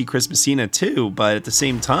excited to see Chris Messina too, but at the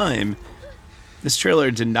same time, this trailer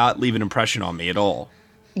did not leave an impression on me at all.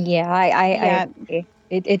 Yeah,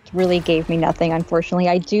 it really gave me nothing, unfortunately.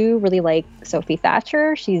 I do really like Sophie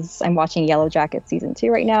Thatcher. I'm watching Yellow Jacket season 2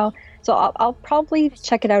 right now, so I'll probably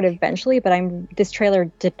check it out eventually. But this trailer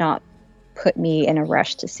did not put me in a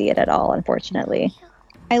rush to see it at all, unfortunately.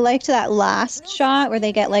 I liked that last shot where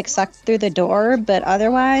they get like sucked through the door, but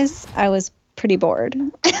otherwise I was pretty bored.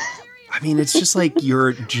 I mean, it's just like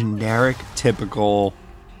your generic, typical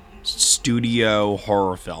studio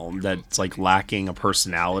horror film that's like lacking a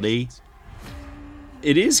personality.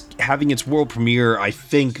 It is having its world premiere, I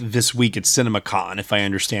think, this week at CinemaCon, if I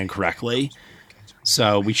understand correctly.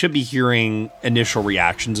 So we should be hearing initial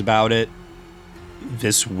reactions about it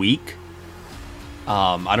this week.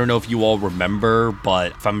 I don't know if you all remember,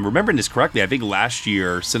 but if I'm remembering this correctly, I think last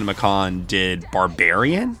year CinemaCon did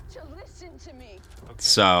Barbarian.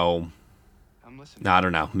 So, I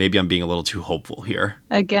don't know. Maybe I'm being a little too hopeful here.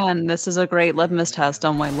 Again, this is a great litmus test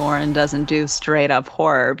on why Lauren doesn't do straight up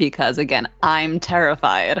horror, because again, I'm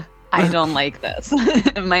terrified. I don't like this.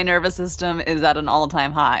 My nervous system is at an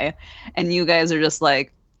all-time high, and you guys are just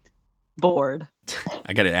like bored.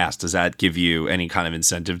 I gotta ask, does that give you any kind of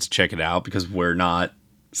incentive to check it out because we're not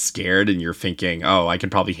scared and you're thinking, oh, I can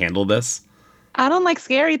probably handle this? I don't like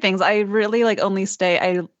scary things. I really like only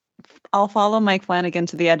I'll follow Mike Flanagan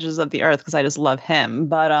to the edges of the earth because I just love him.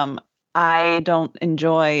 But I don't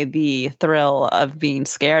enjoy the thrill of being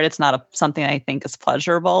scared. It's not something I think is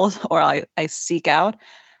pleasurable or I seek out.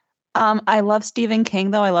 I love Stephen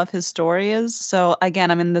King, though. I love his stories. So again,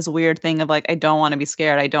 I'm in this weird thing of like, I don't want to be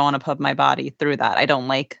scared. I don't want to put my body through that. I don't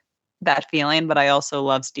like that feeling, but I also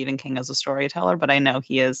love Stephen King as a storyteller, but I know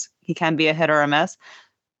he can be a hit or a miss.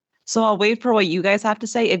 So I'll wait for what you guys have to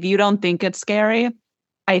say. If you don't think it's scary,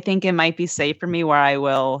 I think it might be safe for me where I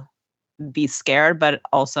will be scared, but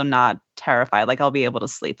also not terrified. Like I'll be able to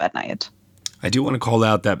sleep at night. I do want to call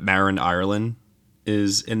out that Marin Ireland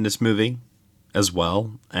is in this movie as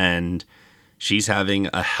well, and she's having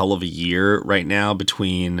a hell of a year right now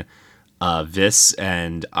between Vis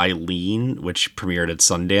and Eileen, which premiered at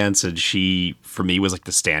Sundance, and she, for me, was like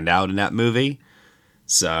the standout in that movie.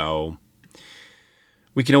 So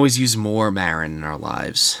we can always use more Marin in our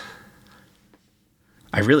lives.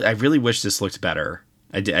 I really wish this looked better.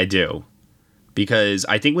 I do. Because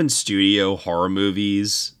I think when studio horror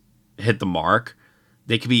movies hit the mark,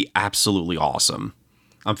 they could be absolutely awesome.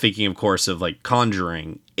 I'm thinking, of course, of like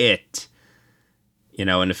Conjuring, It, and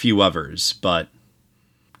a few others, but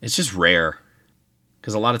it's just rare.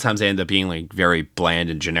 Because a lot of times they end up being like very bland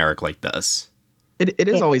and generic like this. It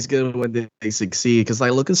is always good when they succeed, because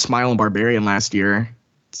look at Smile and Barbarian last year.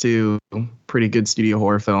 Two pretty good studio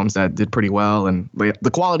horror films that did pretty well, and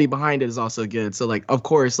the quality behind it is also good. So of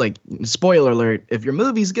course, spoiler alert, if your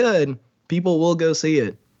movie's good, people will go see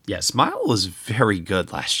it. Yeah, Smile was very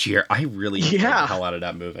good last year. I really enjoyed the hell out of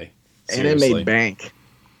that movie. Seriously. And it made bank.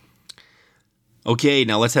 Okay,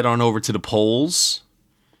 now let's head on over to the polls.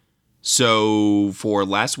 So for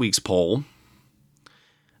last week's poll,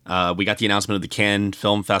 we got the announcement of the Cannes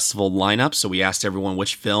Film Festival lineup. So we asked everyone,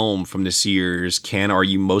 which film from this year's Cannes are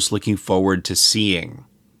you most looking forward to seeing?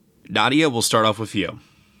 Nadia, we'll start off with you.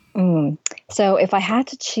 So if I had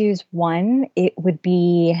to choose one, it would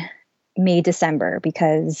be May December,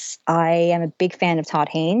 because I am a big fan of Todd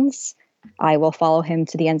Haynes. I will follow him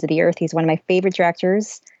to the ends of the earth. He's one of my favorite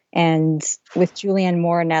directors. And with Julianne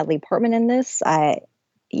Moore and Natalie Portman in this,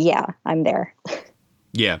 I'm there.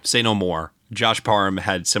 Yeah, say no more. Josh Parham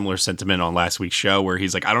had similar sentiment on last week's show, where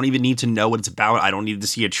he's like, I don't even need to know what it's about. I don't need to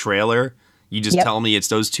see a trailer. You just tell me it's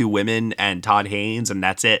those two women and Todd Haynes, and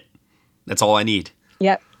that's it. That's all I need.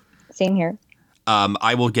 Yep. Same here.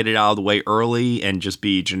 I will get it out of the way early and just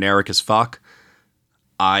be generic as fuck.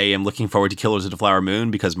 I am looking forward to Killers of the Flower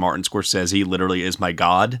Moon, because Martin Scorsese literally is my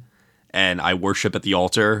god, and I worship at the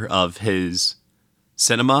altar of his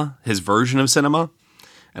cinema, his version of cinema.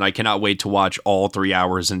 And I cannot wait to watch all 3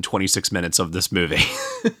 hours and 26 minutes of this movie.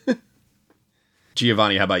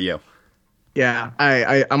 Giovanni, how about you? Yeah,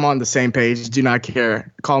 I'm on the same page. Do not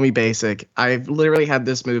care. Call me basic. I've literally had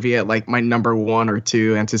this movie at my number 1 or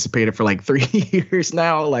 2 anticipated for 3 years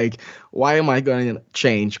now. Why am I going to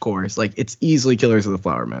change course? It's easily Killers of the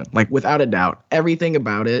Flower Moon. Without a doubt. Everything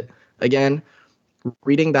about it. Again,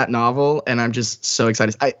 reading that novel, and I'm just so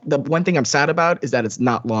excited. The one thing I'm sad about is that it's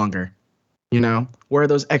not longer. Where are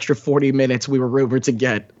those extra 40 minutes we were rumored to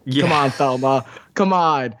get? Yeah. Come on, Thelma. Come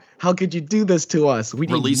on. How could you do this to us? We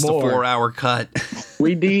need Release more. the 4-hour cut.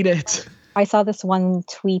 We need it. I saw this one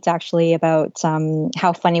tweet actually about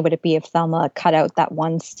how funny would it be if Thelma cut out that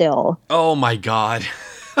one still. Oh my God.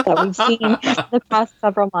 That we've seen the past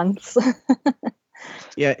several months.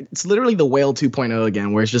 Yeah, it's literally the Whale 2.0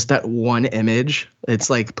 again, where it's just that one image.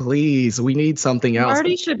 It's please, we need something else.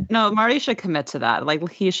 Marty should commit to that.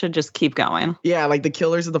 He should just keep going. Yeah, the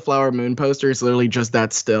Killers of the Flower Moon poster is literally just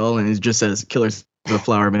that still, and it just says Killers of the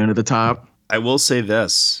Flower Moon at the top. I will say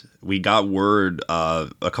this. We got word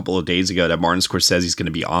a couple of days ago that Martin Scorsese is going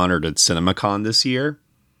to be honored at CinemaCon this year.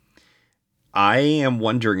 I am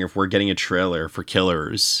wondering if we're getting a trailer for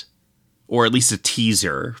Killers, or at least a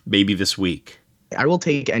teaser, maybe this week. I will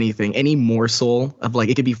take anything, any morsel of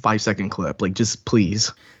it could be 5-second clip, just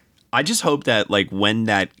please. I just hope that when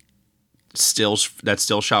that still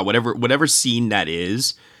shot, whatever scene that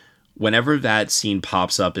is, whenever that scene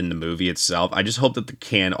pops up in the movie itself, I just hope that the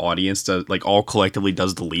Cannes audience does all collectively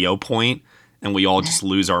does the Leo point, and we all just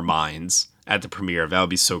lose our minds at the premiere. That would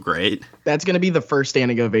be so great. That's gonna be the first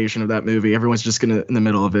standing ovation of that movie. Everyone's just gonna in the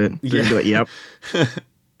middle of it. They're gonna be yep.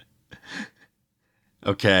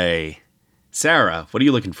 Okay. Sarah, what are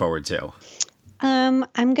you looking forward to?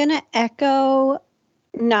 I'm going to echo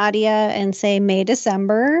Nadia and say May,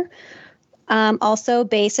 December. Also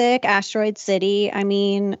basic, Asteroid City. I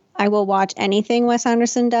mean, I will watch anything Wes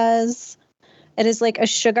Anderson does. It is a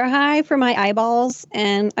sugar high for my eyeballs,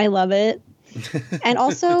 and I love it. And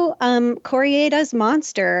also, Koreeda's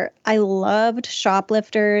Monster. I loved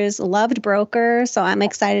Shoplifters, loved Broker, so I'm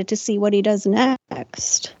excited to see what he does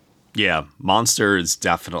next. Yeah, Monster is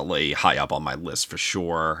definitely high up on my list for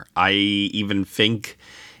sure. I even think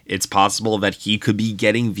it's possible that he could be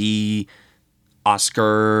getting the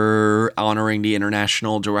Oscar honoring the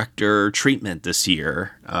international director treatment this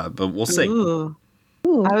year, but we'll see. Ooh.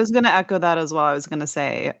 I was going to echo that as well. I was going to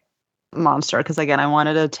say Monster, because again, I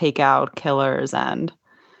wanted to take out Killers and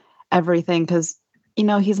everything, because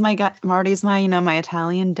he's my guy. Marty's my my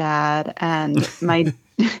Italian dad, and my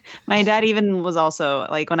my dad even was also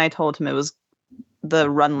when I told him it was the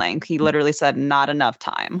run length, he literally said not enough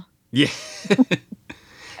time. Yeah.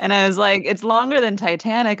 And I was like, it's longer than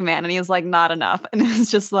Titanic, man. And he was like, not enough. And it was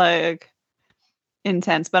just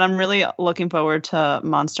intense, but I'm really looking forward to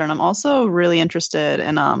Monster, and I'm also really interested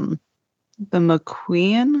in the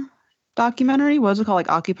McQueen documentary. What was it called? Like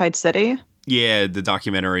Occupied City? Yeah, the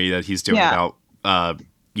documentary that he's doing about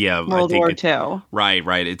World War II.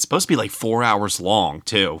 Right. It's supposed to be like 4 hours long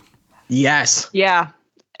too. Yes. Yeah.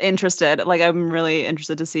 Interested. Like, I'm really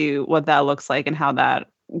interested to see what that looks like and how that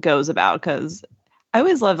goes about, because I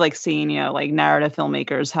always love like seeing, like narrative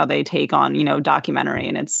filmmakers, how they take on, documentary,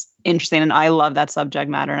 and it's interesting. And I love that subject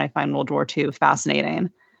matter, and I find World War II fascinating.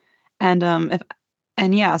 And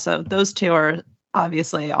so those two are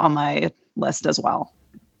obviously on my list as well.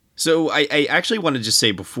 So I actually want to just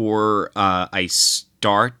say before I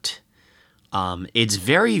start, it's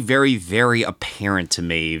very, very, very apparent to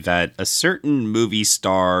me that a certain movie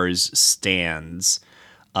star's stands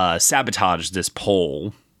sabotaged this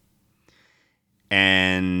poll.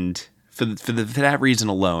 And for that reason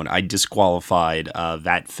alone, I disqualified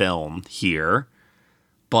that film here.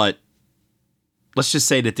 But let's just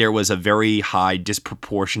say that there was a very high,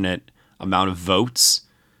 disproportionate amount of votes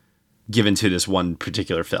given to this one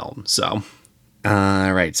particular film. So,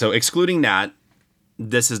 all right. So excluding that,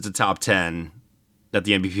 this is the top 10 that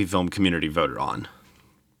the MVP film community voted on.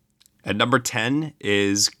 At number 10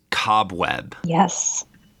 is Cobweb. Yes.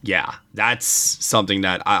 Yeah, that's something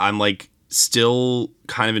that I'm like still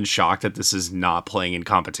kind of in shock that this is not playing in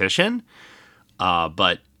competition.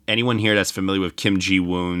 But anyone here that's familiar with Kim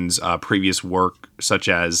Ji-woon's previous work, such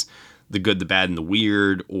as The Good, the Bad, and the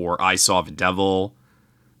Weird, or I Saw the Devil,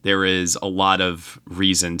 there is a lot of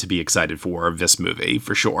reason to be excited for this movie,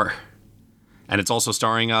 for sure. And it's also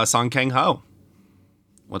starring Song Kang-ho.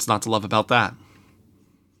 What's not to love about that?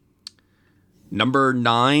 Number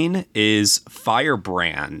 9 is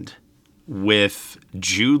Firebrand with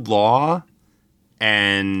Jude Law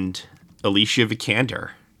and Alicia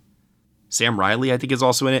Vikander. Sam Riley, I think, is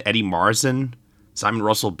also in it. Eddie Marsan, Simon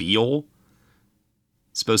Russell Beale.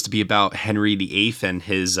 It's supposed to be about Henry VIII and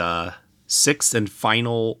his sixth and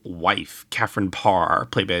final wife, Catherine Parr,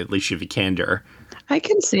 played by Alicia Vikander. I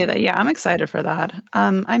can see that. Yeah, I'm excited for that.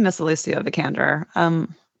 I miss Alicia Vikander.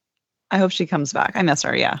 I hope she comes back. I miss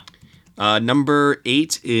her, yeah. Number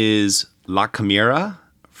 8 is La Chimera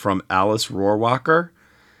from Alice Rohrwacher.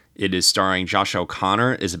 It is starring Josh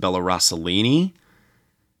O'Connor, Isabella Rossellini.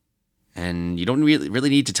 And you don't really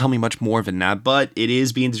need to tell me much more than that, but it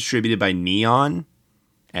is being distributed by Neon.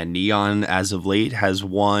 And Neon, as of late, has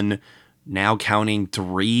won, now counting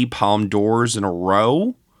 3 Palme d'Ors in a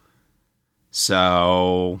row.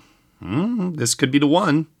 So, this could be the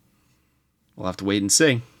one. We'll have to wait and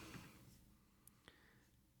see.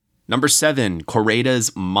 Number 7,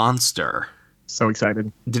 Koreeda's Monster. So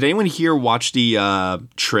excited. Did anyone here watch the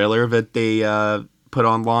trailer that they put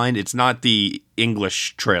online? It's not the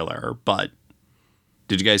English trailer, but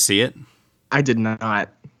did you guys see it? I did not.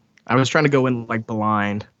 I was trying to go in like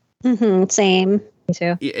blind. Same. Me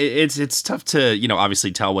too. It's tough to,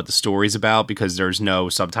 obviously tell what the story's about because there's no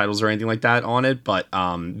subtitles or anything like that on it. But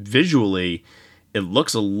visually, it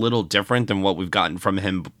looks a little different than what we've gotten from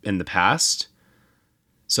him in the past.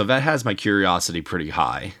 So that has my curiosity pretty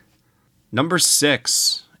high. Number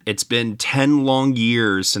 6. It's been 10 long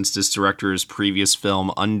years since this director's previous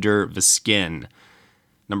film, Under the Skin.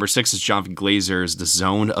 Number 6 is Jonathan Glazer's The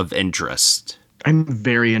Zone of Interest. I'm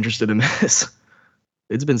very interested in this.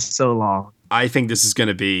 It's been so long. I think this is going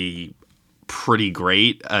to be pretty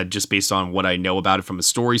great, just based on what I know about it from a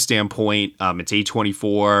story standpoint. It's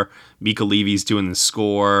A24. Mika Levy's doing the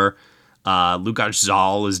score. Lukasz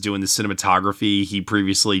Zal is doing the cinematography. He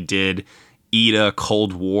previously did Ida,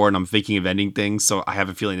 Cold War, and I'm thinking of ending things, so I have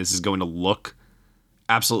a feeling this is going to look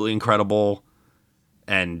absolutely incredible.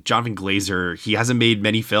 And Jonathan Glazer, he hasn't made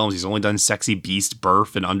many films. He's only done Sexy Beast,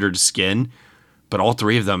 Birth, and Under the Skin, but all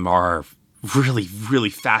 3 of them are really, really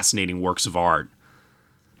fascinating works of art.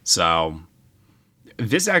 So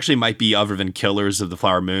this actually might be, other than Killers of the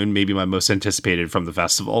Flower Moon, maybe my most anticipated from the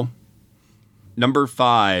festival. Number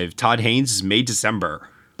 5, Todd Haynes' May December.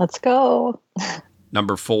 Let's go.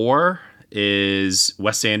 Number 4 is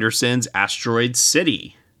Wes Anderson's Asteroid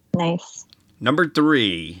City. Nice. Number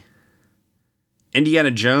 3,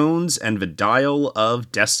 Indiana Jones and the Dial of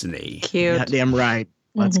Destiny. Cute. Goddamn right.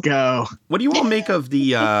 Let's go. What do you all make of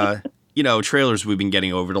the trailers we've been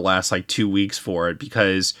getting over the last 2 weeks for it?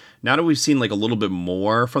 Because now that we've seen a little bit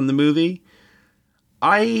more from the movie,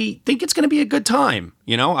 I think it's going to be a good time.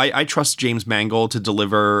 I trust James Mangold to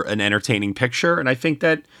deliver an entertaining picture, and I think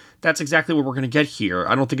that that's exactly what we're going to get here.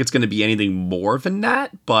 I don't think it's going to be anything more than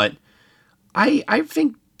that, but I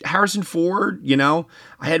think Harrison Ford, I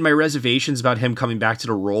had my reservations about him coming back to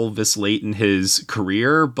the role this late in his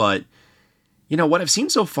career, but what I've seen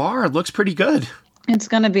so far, it looks pretty good. It's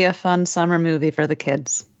going to be a fun summer movie for the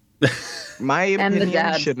kids. My And the opinion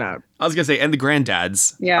dads. should not. I was gonna say, and the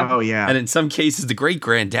granddads. Yeah. Oh yeah. And in some cases, the great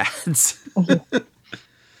granddads.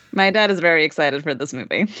 My dad is very excited for this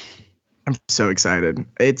movie. I'm so excited.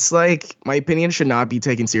 It's like my opinion should not be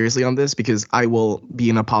taken seriously on this because I will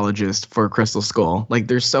be an apologist for Crystal Skull. Like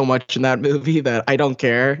there's so much in that movie that I don't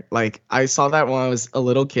care. Like I saw that when I was a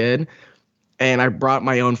little kid and I brought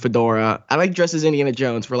my own fedora. I like dressed as Indiana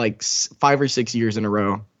Jones for like 5 or 6 years in a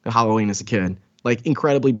row at Halloween as a kid. Like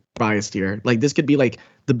incredibly biased here. Like this could be like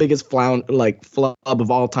the biggest flub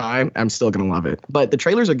of all time. I'm still going to love it. But the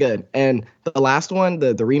trailers are good. And the last one,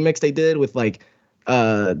 the remix they did with like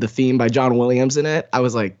the theme by John Williams in it, I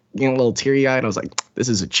was like getting a little teary-eyed. I was like, this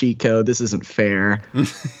is a cheat code. This isn't fair.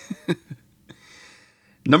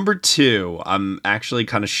 Number 2, I'm actually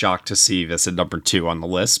kind of shocked to see this at number 2 on the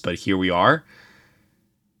list, but here we are.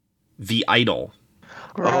 The Idol.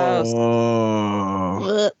 Gross.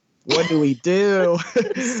 Oh, what do we do?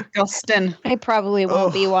 Disgusting. I probably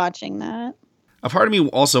won't be watching that. A part of me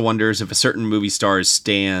also wonders if a certain movie star's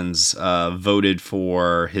stans voted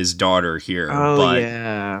for his daughter here. Oh, but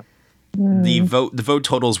yeah. The vote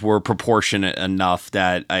totals were proportionate enough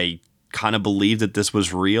that I kind of believe that this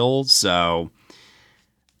was real. So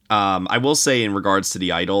I will say in regards to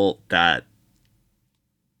The Idol that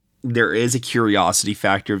there is a curiosity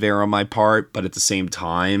factor there on my part, but at the same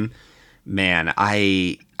time, man,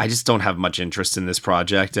 I just don't have much interest in this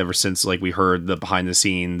project ever since like we heard the behind the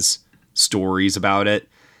scenes stories about it.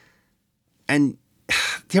 And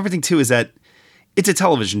the other thing too is that it's a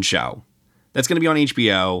television show that's going to be on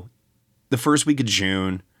HBO the first week of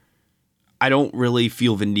June. I don't really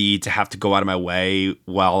feel the need to have to go out of my way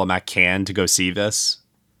while I'm at Cannes to go see this.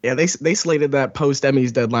 Yeah, they slated that post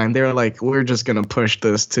Emmys deadline. They're like, we're just going to push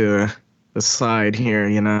this to the side here,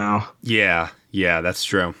 you know? Yeah, that's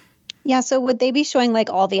true. Yeah, so would they be showing like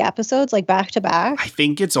all the episodes like back to back? I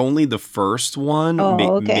think it's only the first one.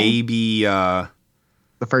 Oh, okay. Maybe the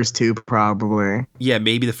first 2 probably. Yeah,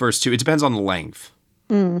 maybe the first 2. It depends on the length.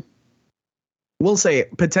 We'll say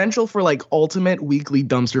potential for like ultimate weekly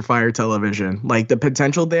dumpster fire television. Like the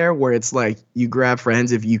potential there where it's like you grab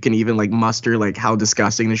friends if you can even like muster like how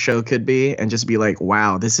disgusting the show could be and just be like,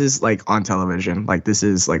 wow, this is like on television. Like this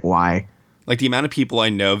is like why. Like the amount of people I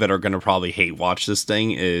know that are going to probably hate watch this thing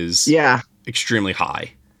is extremely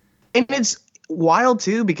high. And it's wild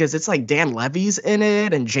too because it's like Dan Levy's in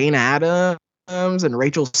it and Jane Addams and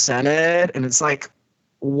Rachel Sennett. And it's like,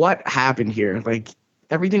 what happened here? Like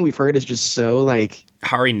everything we've heard is just so like...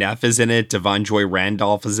 Hari Neff is in it. Devon Joy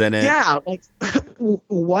Randolph is in it. Yeah, like,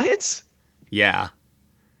 what? Yeah.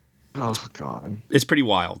 Oh, God. It's pretty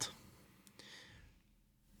wild.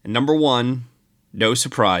 And number 1, no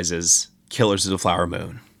surprises, Killers of the Flower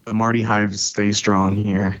Moon. The Marty Hives stay strong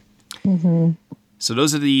here. Mm-hmm. So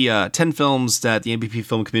those are the 10 films that the MVP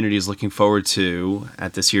film community is looking forward to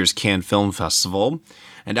at this year's Cannes Film Festival.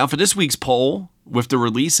 And now for this week's poll, with the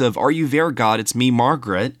release of Are You There, God? It's Me,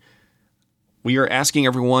 Margaret, we are asking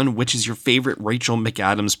everyone, which is your favorite Rachel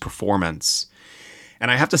McAdams performance?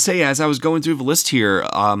 And I have to say, as I was going through the list here,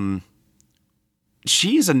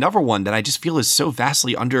 she is another one that I just feel is so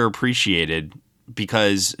vastly underappreciated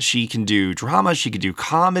because she can do drama, she can do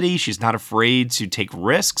comedy, she's not afraid to take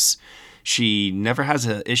risks. She never has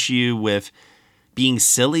an issue with being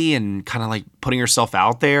silly and kind of like putting herself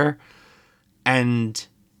out there. And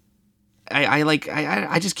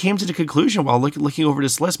I just came to the conclusion while looking over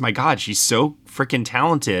this list, my God, she's so freaking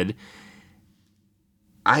talented.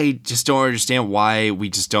 I just don't understand why we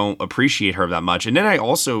just don't appreciate her that much. And then I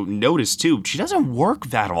also noticed too, she doesn't work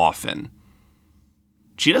that often.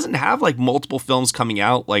 She doesn't have like multiple films coming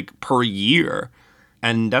out like per year.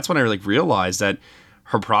 And that's when I like realized that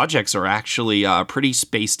her projects are actually pretty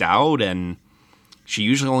spaced out, and she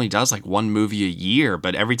usually only does like one movie a year,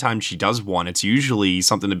 but every time she does one, it's usually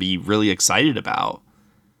something to be really excited about.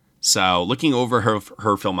 So looking over her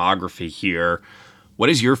filmography here, what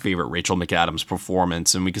is your favorite Rachel McAdams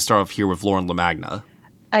performance? And we can start off here with Lauren LaMagna.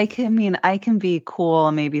 I can be cool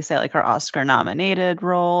and maybe say like her Oscar nominated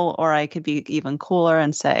role, or I could be even cooler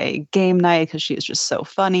and say Game Night because she's just so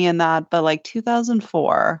funny in that. But like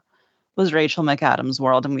 2004 was Rachel McAdams'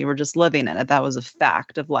 world and we were just living in it. That was a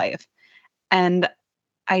fact of life. And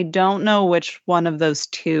I don't know which one of those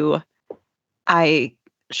two I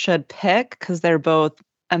should pick because they're both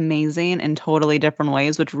amazing in totally different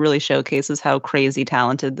ways, which really showcases how crazy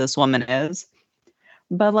talented this woman is.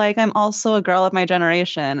 But like, I'm also a girl of my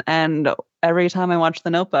generation, and every time I watch The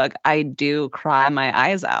Notebook, I do cry my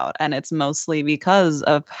eyes out, and it's mostly because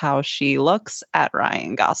of how she looks at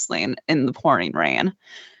Ryan Gosling in The Pouring Rain.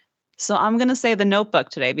 So I'm going to say The Notebook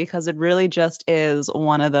today because it really just is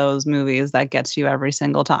one of those movies that gets you every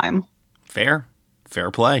single time. Fair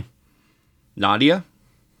play. Nadia?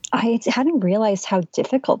 I hadn't realized how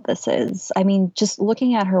difficult this is. I mean, just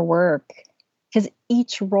looking at her work, because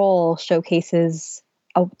each role showcases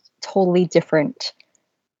a totally different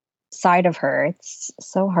side of her. It's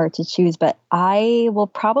so hard to choose, but I will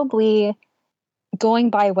probably, going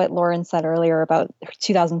by what Lauren said earlier about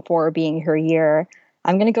 2004 being her year,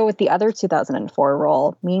 I'm going to go with the other 2004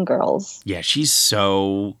 role, Mean Girls. Yeah, she's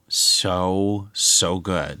so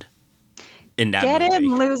good in that Get movie.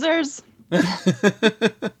 in, losers.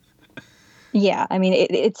 Yeah, I mean,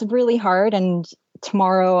 it's really hard, and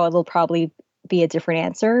tomorrow it'll probably be a different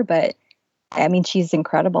answer, but I mean, she's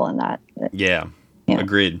incredible in that. Yeah.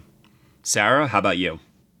 Agreed. Sarah, how about you?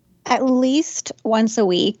 At least once a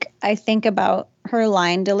week, I think about her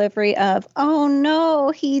line delivery of, "Oh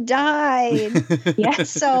no, he died." Yes.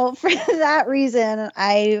 So for that reason,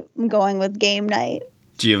 I'm going with Game Night.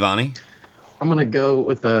 Giovanni? I'm going to go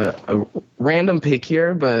with a random pick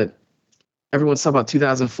here, but everyone's talking about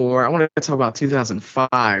 2004. I want to talk about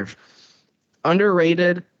 2005.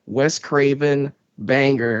 Underrated, Wes Craven,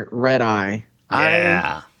 banger, Red Eye.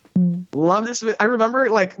 Yeah. Love this movie. I remember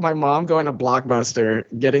like my mom going to Blockbuster,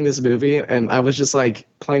 getting this movie, and I was just like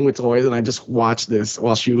playing with toys, and I just watched this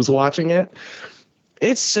while she was watching it.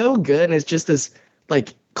 It's so good, and it's just this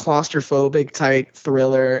like claustrophobic type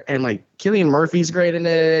thriller, and like Cillian Murphy's great in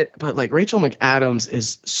it, but like Rachel McAdams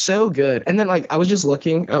is so good. And then like I was just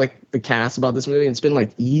looking at like the cast about this movie, and it's been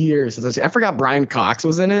like years since I forgot Brian Cox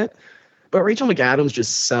was in it. But Rachel McAdams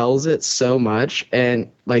just sells it so much, and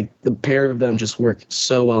like the pair of them just work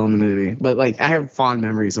so well in the movie. But like I have fond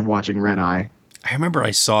memories of watching Red Eye. I remember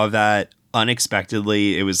I saw that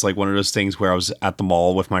unexpectedly. It was like one of those things where I was at the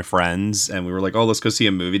mall with my friends, and we were like, "Oh, let's go see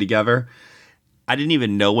a movie together." I didn't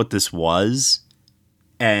even know what this was,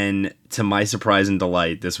 and to my surprise and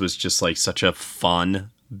delight, this was just like such a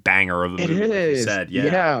fun banger of a movie. It is. You said,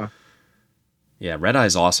 yeah. Red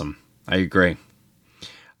Eye's awesome. I agree.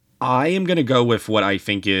 I am going to go with what I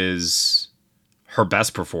think is her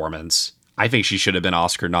best performance. I think she should have been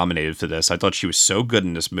Oscar nominated for this. I thought she was so good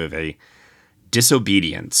in this movie.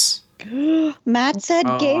 Disobedience. Matt said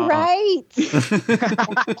gay rights.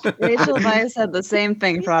 Rachel Weisz said the same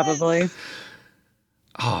thing, probably.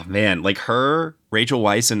 Oh, man. Like her, Rachel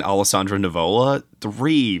Weisz, and Alessandra Nivola,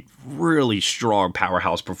 3 really strong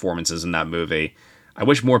powerhouse performances in that movie. I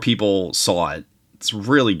wish more people saw it. It's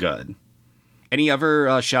really good. Any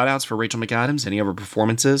other shout-outs for Rachel McAdams? Any other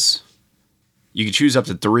performances? You can choose up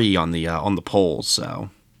to 3 on the polls. So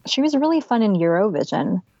she was really fun in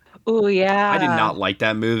Eurovision. Oh yeah, I did not like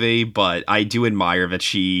that movie, but I do admire that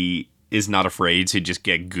she is not afraid to just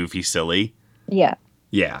get goofy silly. Yeah.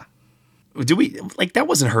 Yeah. Do we like that?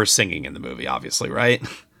 Wasn't her singing in the movie, obviously, right?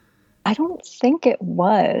 I don't think it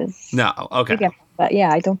was. No. Okay. But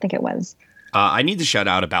yeah, I don't think it was. I need to shout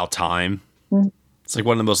out About Time. Mm-hmm. It's like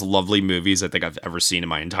one of the most lovely movies I think I've ever seen in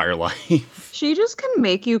my entire life. She just can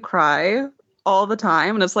make you cry all the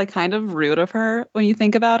time, and it's like kind of rude of her when you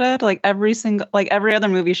think about it. Like every other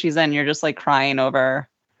movie she's in, you're just like crying over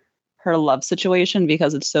her love situation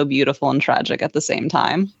because it's so beautiful and tragic at the same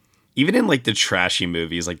time. Even in like the trashy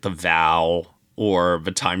movies like The Vow or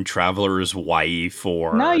The Time Traveler's Wife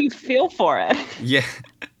or... No, you feel for it. Yeah.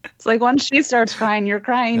 It's like once she starts crying, you're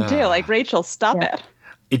crying too. Like, Rachel, stop it.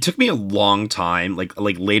 It took me a long time, like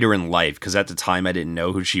later in life, because at the time I didn't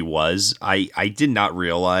know who she was. I did not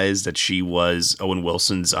realize that she was Owen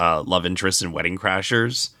Wilson's love interest in Wedding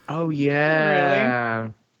Crashers. Oh, yeah.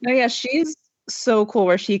 Really? No, yeah, she's so cool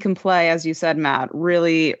where she can play, as you said, Matt,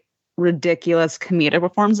 really ridiculous comedic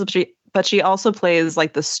performances. But she also plays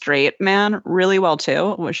like the straight man really well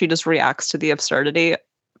too, where she just reacts to the absurdity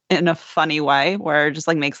in a funny way, where it just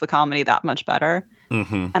like makes the comedy that much better.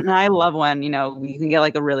 Mm-hmm. And I love when, you can get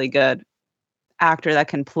like a really good actor that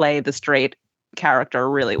can play the straight character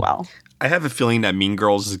really well. I have a feeling that Mean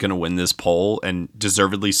Girls is going to win this poll, and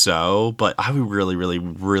deservedly so, but I would really, really,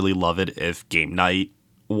 really love it if Game Night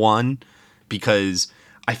won, because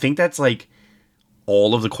I think that's like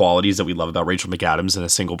all of the qualities that we love about Rachel McAdams in a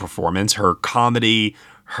single performance. Her comedy,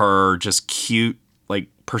 her just cute like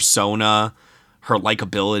persona, her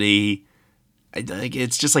likability.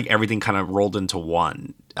 It's just like everything kind of rolled into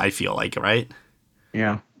one, I feel like, right?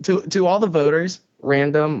 Yeah. To all the voters,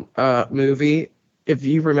 random movie. If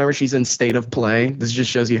you remember, she's in State of Play. This just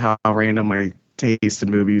shows you how random my taste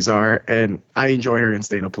in movies are. And I enjoy her in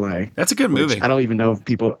State of Play. That's a good movie. I don't even know if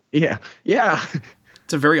people... Yeah.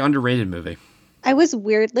 It's a very underrated movie. I was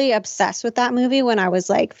weirdly obsessed with that movie when I was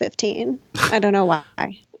like 15. I don't know why.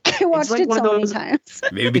 I watched like it one so of many those- times.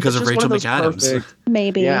 Maybe because of It's just one Rachel of those McAdams. perfect-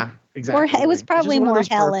 Maybe. Yeah, exactly. Or it was It's probably just one of more those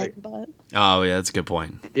Helen, perfect- but Oh, yeah, that's a good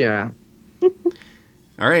point. Yeah.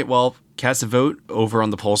 All right, well, cast a vote over on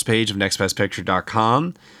the polls page of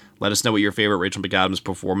nextbestpicture.com. Let us know what your favorite Rachel McAdams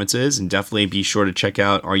performance is, and definitely be sure to check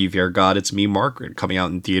out Are You There, God? It's Me, Margaret, coming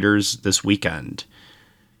out in theaters this weekend.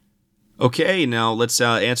 Okay, now let's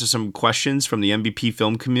answer some questions from the MVP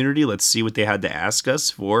film community. Let's see what they had to ask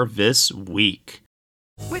us for this week.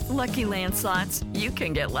 With Lucky Land Slots, you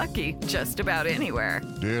can get lucky just about anywhere.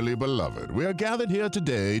 Dearly beloved, we are gathered here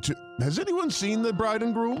today to... Has anyone seen the bride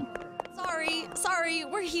and groom? Sorry,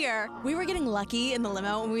 we're here. We were getting lucky in the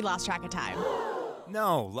limo and we lost track of time.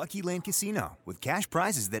 No, Lucky Land Casino, with cash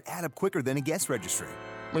prizes that add up quicker than a guest registry.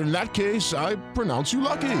 In that case, I pronounce you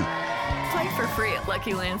lucky. Play for free at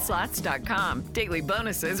LuckyLandSlots.com. Daily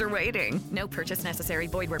bonuses are waiting. No purchase necessary.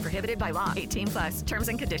 Void where prohibited by law. 18+. Terms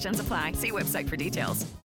and conditions apply. See website for details.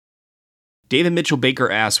 David Mitchell Baker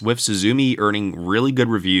asks, with Suzumi earning really good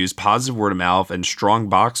reviews, positive word of mouth, and strong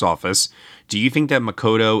box office, do you think that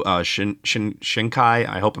Makoto Shinkai,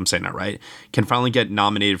 I hope I'm saying that right, can finally get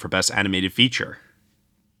nominated for Best Animated Feature?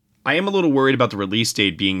 I am a little worried about the release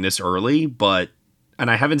date being this early,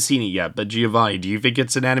 and I haven't seen it yet, but Giovanni, do you think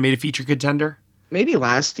it's an animated feature contender? Maybe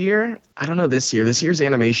last year. I don't know this year. This year's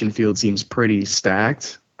animation field seems pretty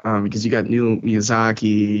stacked because you got new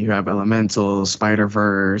Miyazaki, you have Elemental,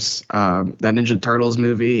 Spider-Verse, that Ninja Turtles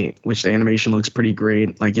movie, which the animation looks pretty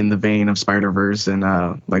great, like in the vein of Spider-Verse and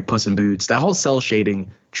like Puss in Boots. That whole cell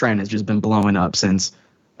shading trend has just been blowing up since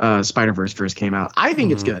Spider-Verse first came out. I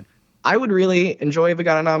think it's good. I would really enjoy if it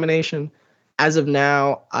got a nomination. As of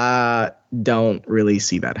now, don't really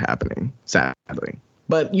see that happening, sadly.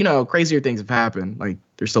 But, crazier things have happened. Like,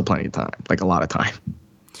 there's still plenty of time, like a lot of time.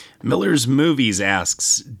 Miller's Movies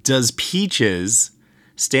asks, does Peaches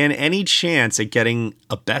stand any chance at getting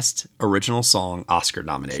a Best Original Song Oscar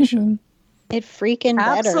nomination? it freaking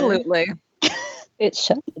better. Absolutely. It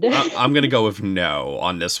should. I'm going to go with no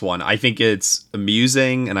on this one. I think it's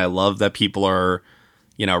amusing, and I love that people are,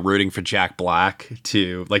 rooting for Jack Black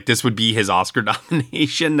to, like, this would be his Oscar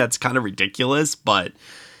nomination. That's kind of ridiculous, but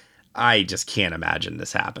I just can't imagine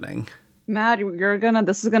this happening. Matt,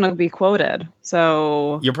 this is gonna be quoted.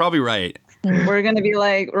 So you're probably right. We're gonna be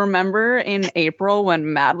like, remember in April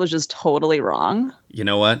when Matt was just totally wrong? You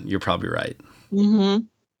know what? You're probably right. Mm-hmm.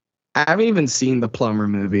 I haven't even seen the Plumber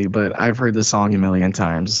movie, but I've heard the song a million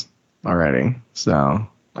times already. So,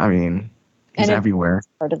 I mean, he's everywhere.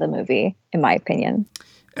 Part of the movie, in my opinion.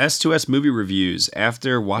 S2S movie reviews.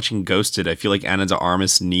 After watching Ghosted, I feel like Ana de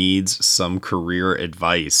Armas needs some career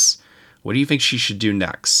advice. What do you think she should do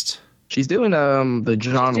next? She's doing the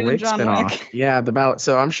John Wick spinoff. Yeah,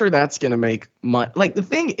 so I'm sure that's gonna make money. Like, the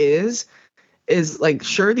thing is like,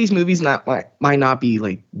 sure, these movies might not be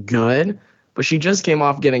like good, but she just came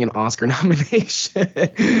off getting an Oscar nomination.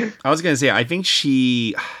 I was gonna say, I think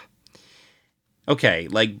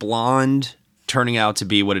like Blonde turning out to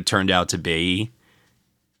be what it turned out to be.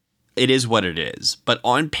 It is what it is. But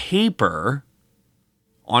on paper,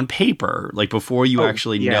 like before you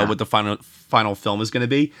actually know what the final film is going to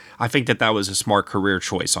be, I think that was a smart career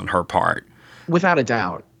choice on her part. Without a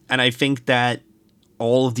doubt. And I think that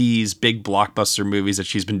all of these big blockbuster movies that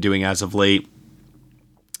she's been doing as of late,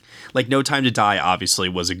 like No Time to Die obviously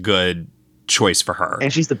was a good choice for her.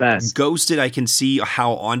 And she's the best. Ghosted, I can see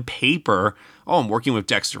how on paper, I'm working with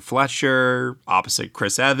Dexter Fletcher, opposite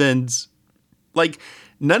Chris Evans. Like,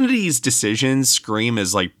 none of these decisions scream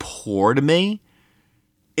as like poor to me.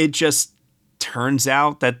 It just turns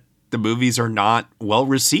out that the movies are not well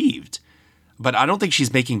received. But I don't think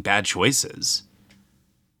she's making bad choices.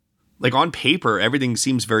 Like, on paper, everything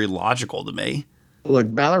seems very logical to me. Look,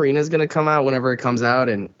 Ballerina's going to come out whenever it comes out,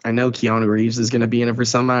 and I know Keanu Reeves is going to be in it for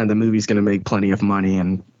some amount, and the movie's going to make plenty of money,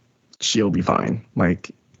 and she'll be fine.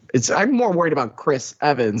 Like, I'm more worried about Chris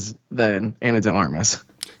Evans than Ana de Armas.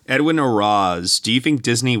 Edwin Oraz, do you think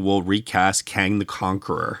Disney will recast Kang the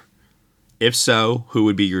Conqueror? If so, who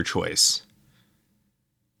would be your choice?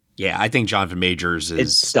 Yeah, I think Jonathan Majors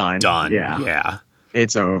is done. Yeah.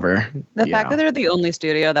 It's over. The fact that they're the only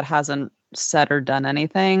studio that hasn't said or done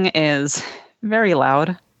anything is very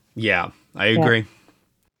loud. Yeah, I agree.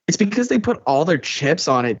 It's because they put all their chips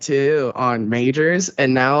on it too, on Majors,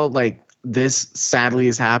 and now like this sadly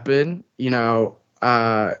has happened. Their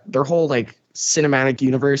whole like cinematic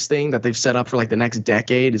universe thing that they've set up for like the next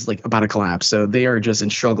decade is like about to collapse. So they are just in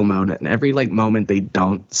struggle mode, and every like moment they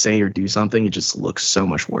don't say or do something, it just looks so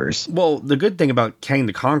much worse. Well, the good thing about Kang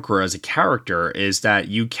the Conqueror as a character is that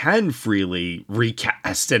you can freely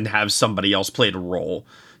recast and have somebody else play the role.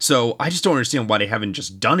 So I just don't understand why they haven't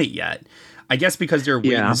just done it yet. I guess because they're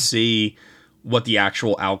waiting to see what the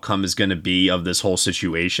actual outcome is going to be of this whole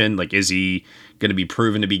situation. Like, is he going to be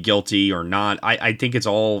proven to be guilty or not? I think it's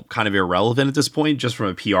all kind of irrelevant at this point, just from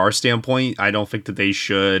a PR standpoint. I don't think that they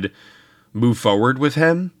should move forward with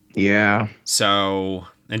him. Yeah. So,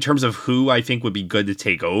 in terms of who I think would be good to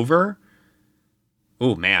take over,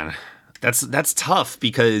 oh man, that's tough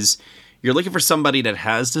because you're looking for somebody that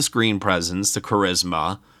has the screen presence, the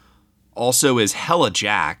charisma, also is hella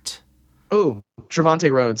jacked. Oh,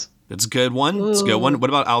 Trevante Rhodes. That's a good one. It's a good one. What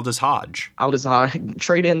about Aldous Hodge? Aldous Hodge.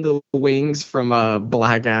 Trade in the wings from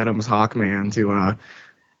Black Adam's Hawkman to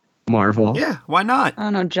Marvel. Yeah, why not? I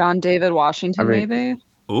don't know, John David Washington, maybe?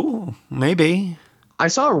 Ooh, maybe. I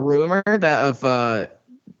saw a rumor that of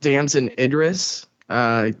Damson Idris.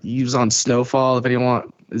 He was on Snowfall, if anyone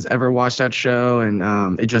has ever watched that show,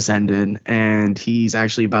 and it just ended. And he's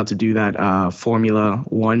actually about to do that Formula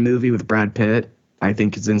One movie with Brad Pitt. I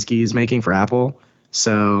think Kaczynski is making for Apple.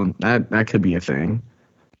 So that could be a thing.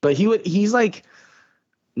 But he's like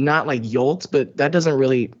not like Yolt, but that doesn't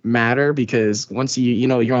really matter because once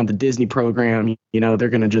you're on the Disney program, they're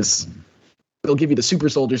going to they'll give you the super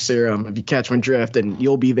soldier serum if you catch my drift and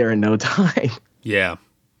you'll be there in no time. Yeah.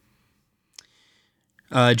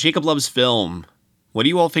 Jacob loves film. What do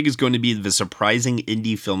you all think is going to be the surprising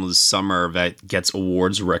indie film of the summer that gets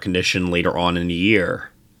awards recognition later on in the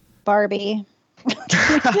year? Barbie.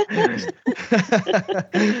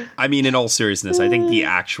 I mean, in all seriousness, I think the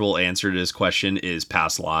actual answer to this question is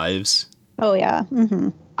Past Lives. Oh, yeah. Mm-hmm.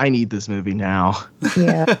 I need this movie now.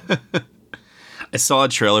 Yeah. I saw a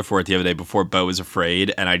trailer for it the other day before Beau Was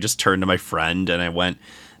Afraid, and I just turned to my friend and I went,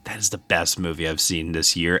 that is the best movie I've seen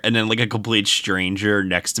this year. And then like a complete stranger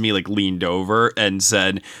next to me like leaned over and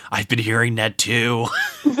said, I've been hearing that too.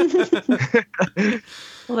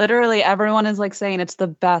 Literally everyone is like saying it's the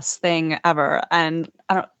best thing ever. And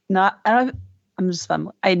I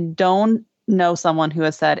don't know someone who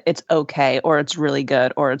has said it's okay or it's really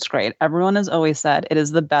good or it's great. Everyone has always said it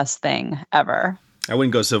is the best thing ever. I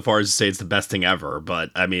wouldn't go so far as to say it's the best thing ever, but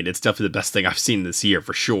I mean, it's definitely the best thing I've seen this year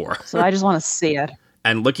for sure. So I just want to see it.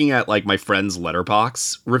 And looking at like my friends'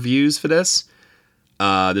 Letterboxd reviews for this,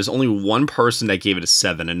 there's only one person that gave it a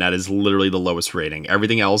 7, and that is literally the lowest rating.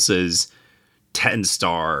 Everything else is 10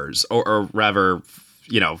 stars, or rather,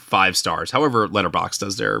 5 stars. However, Letterboxd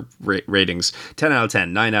does their ratings. 10 out of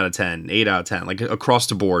 10, 9 out of 10, 8 out of 10. Like across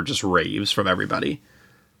the board, just raves from everybody.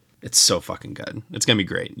 It's so fucking good. It's going to be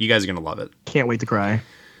great. You guys are going to love it. Can't wait to cry.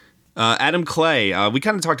 Adam Clay, we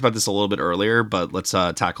kind of talked about this a little bit earlier, but let's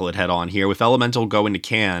tackle it head on here. With Elemental going to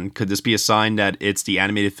Cannes, could this be a sign that it's the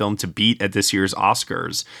animated film to beat at this year's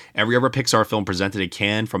Oscars? Every other Pixar film presented at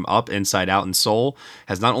Cannes, from Up, Inside Out, and Soul,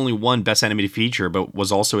 has not only won Best Animated Feature, but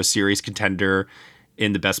was also a serious contender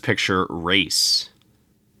in the Best Picture race.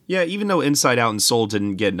 Yeah, even though Inside Out and Soul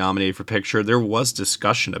didn't get nominated for Picture, there was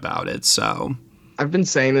discussion about it, so... I've been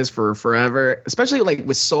saying this for forever, especially like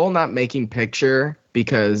with Soul not making Picture,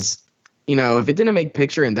 because, if it didn't make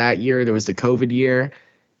Picture in that year, there was the COVID year.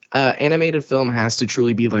 Animated film has to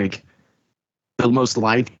truly be like the most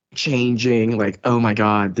life-changing, like, oh my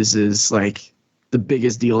God, this is like the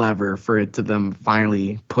biggest deal ever for it to them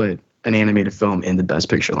finally put an animated film in the Best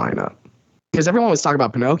Picture lineup. Because everyone was talking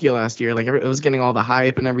about Pinocchio last year, like it was getting all the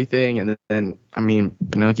hype and everything, and then,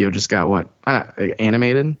 Pinocchio just got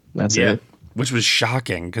animated? That's it. Which was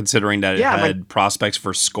shocking, considering that it had prospects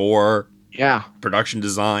for score, production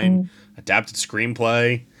design, adapted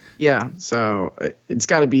screenplay. Yeah, so it's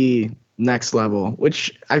got to be next level,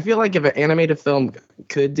 which I feel like if an animated film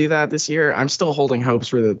could do that this year, I'm still holding hopes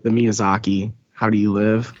for the Miyazaki, How Do You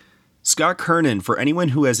Live? Scott Kernan, for anyone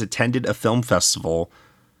who has attended a film festival,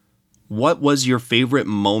 what was your favorite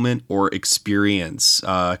moment or experience?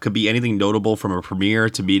 Could be anything notable from a premiere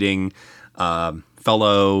to meeting...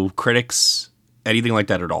 fellow critics, anything like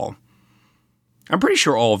that at all. I'm pretty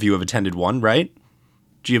sure all of you have attended one, right?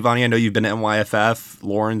 Giovanni, I know you've been at NYFF.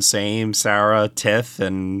 Lauren, same. Sarah, Tiff,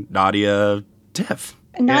 and Nadia, Tiff.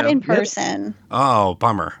 Not in person. Oh,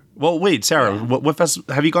 bummer. Well, wait, Sarah, what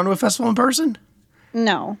have you gone to a festival in person?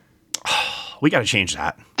 No. We got to change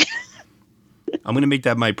that. I'm going to make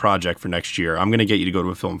that my project for next year. I'm going to get you to go to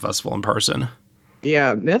a film festival in person.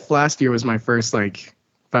 Yeah, NIF last year was my first,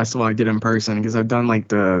 festival I did in person, because I've done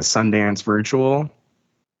the Sundance virtual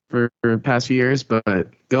for the past few years, but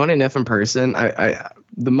going to NIF in person,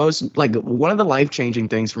 one of the life-changing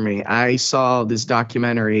things for me, I saw this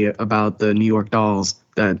documentary about the New York Dolls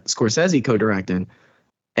that Scorsese co-directed,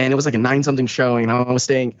 and it was a 9-something showing, and I was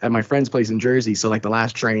staying at my friend's place in Jersey, so the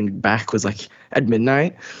last train back was at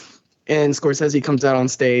midnight, and Scorsese comes out on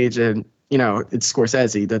stage, and it's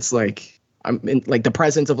Scorsese. That's I'm in like the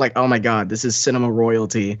presence of like, oh my God, this is cinema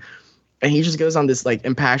royalty. And he just goes on this like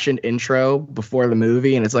impassioned intro before the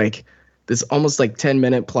movie. And it's like this almost like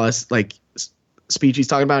 10-minute plus like speech he's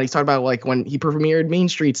talking about. He's talking about like when he premiered Mean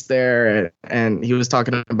Streets there, and he was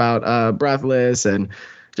talking about Breathless and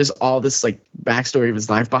just all this like backstory of his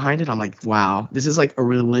life behind it. I'm like, wow, this is like a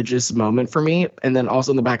religious moment for me. And then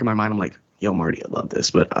also in the back of my mind, I'm like, yo, Marty, I love this,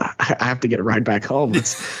 but I have to get a ride back home.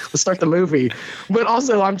 Let's start the movie. But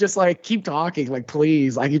also, I'm just like, keep talking, like,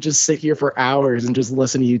 please. I could just sit here for hours and just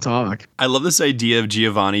listen to you talk. I love this idea of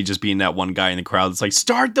Giovanni just being that one guy in the crowd that's like,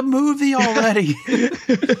 start the movie already.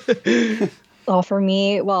 Well, for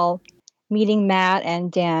me, meeting Matt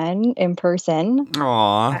and Dan in person.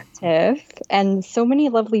 Aww. At TIFF, and so many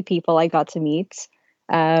lovely people I got to meet.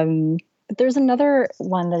 But there's another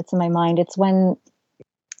one that's in my mind. It's when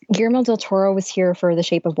Guillermo del Toro was here for The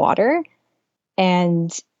Shape of Water,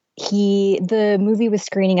 and the movie was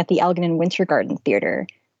screening at the Elgin and Winter Garden Theater,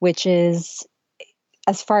 which is,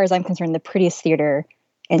 as far as I'm concerned, the prettiest theater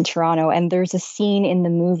in Toronto. And there's a scene in the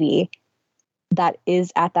movie that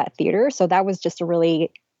is at that theater. So that was just a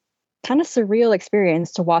really kind of surreal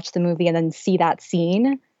experience to watch the movie and then see that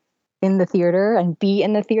scene in the theater and be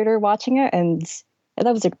in the theater watching it. And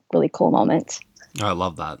that was a really cool moment. Oh, I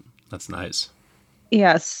love that. That's nice.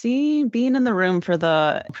 Yeah, being in the room for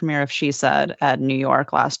the premiere of She Said at New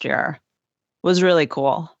York last year was really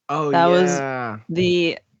cool. Oh, that yeah. was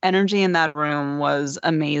the energy in that room was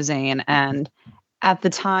amazing. And at the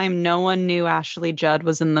time, no one knew Ashley Judd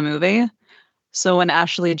was in the movie. So when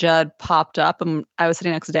Ashley Judd popped up, and I was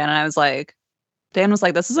sitting next to Dan, and Dan was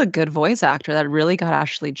like, this is a good voice actor that really got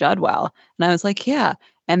Ashley Judd well. And I was like, yeah.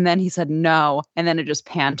 And then he said no. And then it just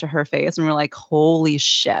panned to her face, and we're like, holy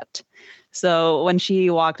shit. So when she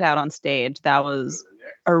walked out on stage, that was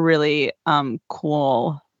a really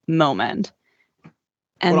cool moment.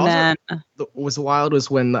 And then what was wild was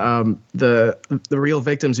when the real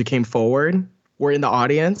victims who came forward were in the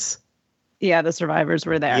audience. Yeah, the survivors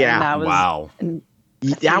were there. Yeah, and that was, wow. And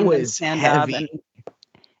that was heavy.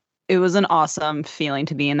 It was an awesome feeling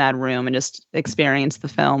to be in that room and just experience the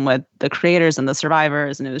film with the creators and the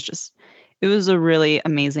survivors. And it was a really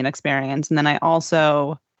amazing experience. And then I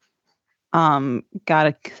also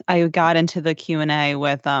got into the Q&A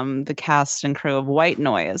with the cast and crew of White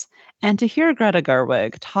Noise, and to hear Greta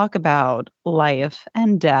Gerwig talk about life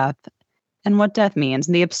and death and what death means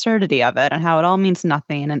and the absurdity of it and how it all means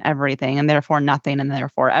nothing and everything and therefore nothing and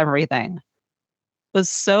therefore everything was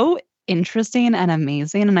so interesting and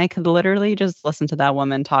amazing. And I could literally just listen to that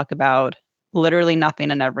woman talk about literally nothing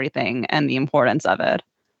and everything and the importance of it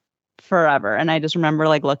forever. And I just remember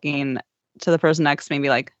like looking to the person next to me and be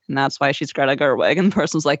like, and that's why she's Greta Gerwig. And the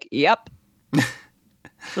person was like, yep.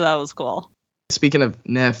 So that was cool. Speaking of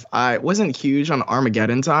NIF, I wasn't huge on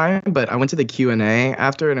Armageddon Time, but I went to the Q&A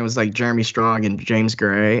after, and it was like Jeremy Strong and James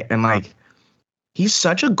Gray, and like he's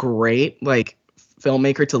such a great like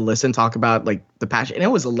filmmaker to listen talk about like the passion. And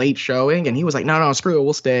it was a late showing, and he was like, no, screw it,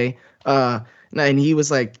 we'll stay. And he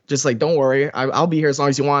was like, just like, don't worry, I'll be here as long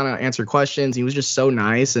as you want to answer questions. He was just so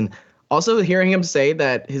nice. And also hearing him say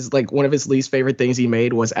that his like one of his least favorite things he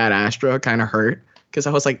made was Ad Astra kind of hurt, because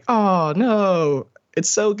I was like, oh no, it's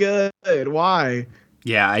so good. Why?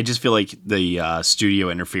 Yeah, I just feel like the studio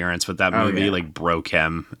interference with that movie like broke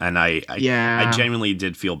him, and I genuinely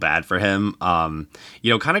did feel bad for him. Kind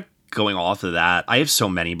of going off of that, I have so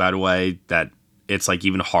many, by the way, that it's like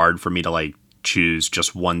even hard for me to like choose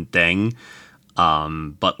just one thing.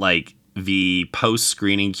 But like the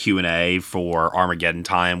post-screening Q&A for Armageddon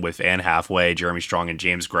Time with Anne Hathaway, Jeremy Strong, and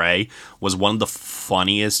James Gray was one of the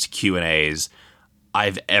funniest Q&As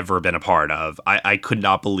I've ever been a part of. I could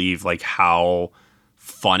not believe like how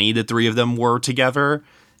funny the three of them were together.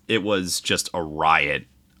 It was just a riot.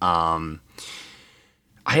 I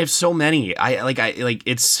have so many.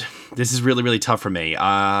 This is really, really tough for me.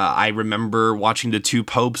 I remember watching The Two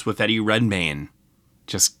Popes with Eddie Redmayne.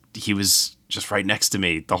 He was just right next to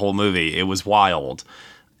me the whole movie. It was wild.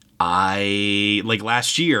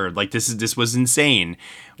 Last year, this was insane.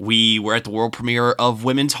 We were at the world premiere of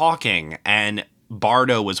Women Talking, and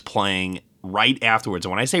Bardo was playing right afterwards.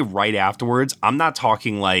 And when I say right afterwards, I'm not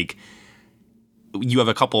talking like you have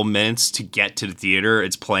a couple of minutes to get to the theater.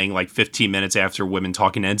 It's playing like 15 minutes after Women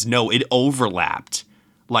Talking ends. No, it overlapped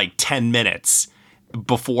like 10 minutes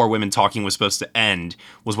before Women Talking was supposed to end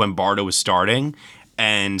was when Bardo was starting.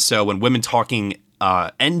 And so when Women Talking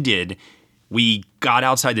ended, we got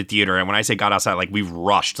outside the theater. And when I say got outside, like we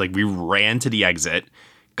rushed, like we ran to the exit,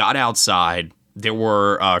 got outside. There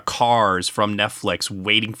were cars from Netflix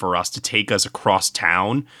waiting for us to take us across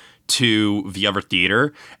town to the other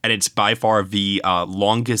theater, and it's by far the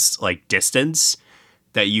longest like distance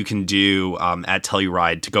that you can do at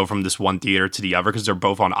Telluride to go from this one theater to the other, because they're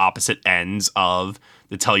both on opposite ends of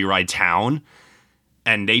the Telluride town.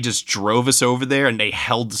 And they just drove us over there and they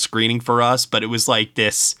held the screening for us. But it was like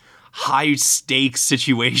this high stakes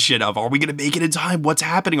situation of, are we going to make it in time? What's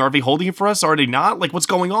happening? Are they holding it for us? Are they not? Like, what's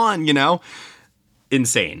going on? You know?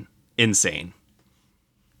 Insane.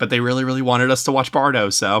 But they really, really wanted us to watch Bardo.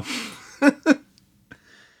 So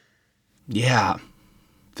yeah,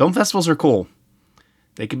 film festivals are cool.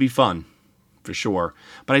 They can be fun for sure.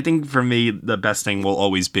 But I think for me, the best thing will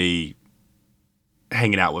always be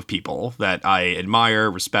hanging out with people that I admire,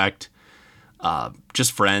 respect,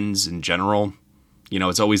 just friends in general. You know,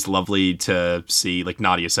 it's always lovely to see, like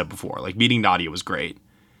Nadia said before, like meeting Nadia was great,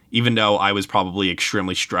 even though I was probably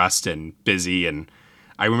extremely stressed and busy. And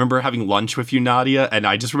I remember having lunch with you, Nadia, and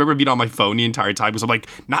I just remember being on my phone the entire time because I'm like,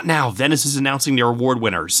 not now. Venice is announcing their award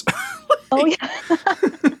winners. Oh, yeah.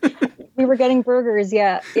 We were getting burgers.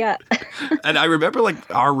 Yeah. And I remember like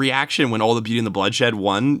our reaction when All the Beauty and the Bloodshed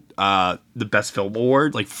won the Best Film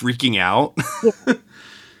Award, like freaking out. Yeah.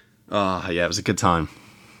 Yeah, it was a good time.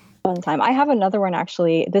 Fun time. I have another one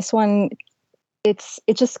actually. This one, it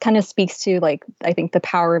just kind of speaks to like, I think the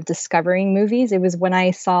power of discovering movies. It was when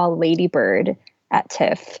I saw Lady Bird at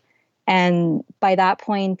TIFF. And by that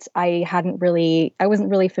point, I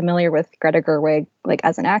wasn't really familiar with Greta Gerwig, like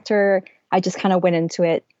as an actor. I just kind of went into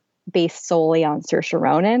it based solely on Saoirse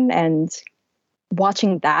Ronan, and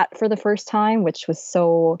watching that for the first time, which was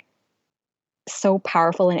so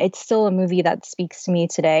powerful. And it's still a movie that speaks to me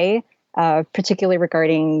today, particularly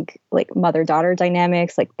regarding like mother-daughter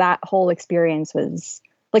dynamics. Like that whole experience was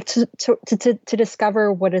like to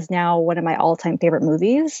discover what is now one of my all-time favorite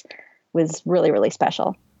movies was really, really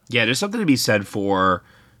special. Yeah, there's something to be said for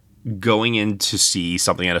going in to see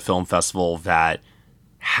something at a film festival that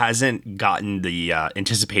hasn't gotten the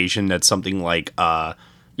anticipation that something like, Glass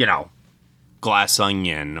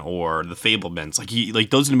Onion or The Fablemans,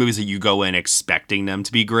 like those are the movies that you go in expecting them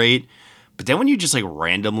to be great. But then when you just like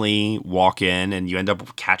randomly walk in and you end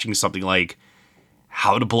up catching something like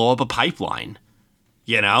How to Blow Up a Pipeline,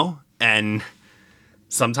 you know? And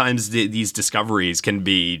sometimes these discoveries can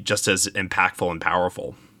be just as impactful and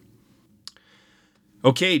powerful.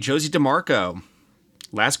 Okay, Josie DeMarco,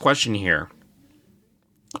 last question here.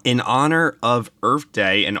 In honor of Earth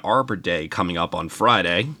Day and Arbor Day coming up on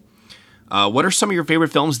Friday, what are some of your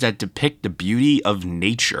favorite films that depict the beauty of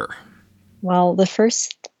nature? Well, the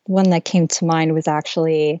first one that came to mind was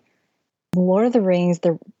actually Lord of the Rings,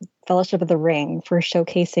 The Fellowship of the Ring, for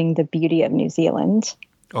showcasing the beauty of New Zealand.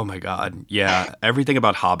 Oh my God. Yeah. Everything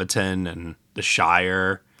about Hobbiton and the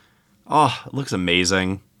Shire. Oh, it looks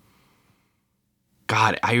amazing.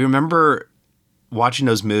 God, I remember watching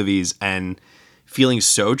those movies and feeling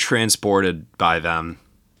so transported by them.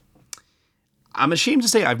 I'm ashamed to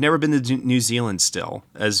say I've never been to New Zealand still.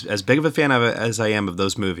 As big of a fan of it as I am of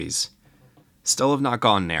those movies. Still have not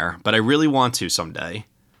gone there, but I really want to someday.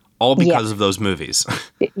 All because of those movies.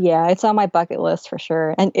 Yeah, it's on my bucket list for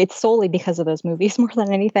sure. And it's solely because of those movies more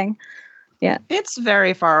than anything. Yeah. It's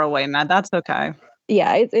very far away, man. That's okay.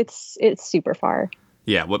 Yeah, it's super far.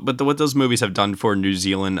 Yeah, what those movies have done for New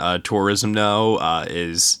Zealand tourism, though,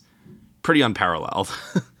 is pretty unparalleled.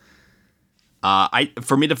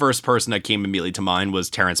 For me, the first person that came immediately to mind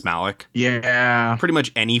was Terrence Malick. Yeah. Pretty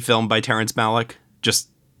much any film by Terrence Malick, just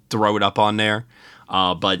throw it up on there.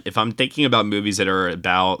 But if I'm thinking about movies that are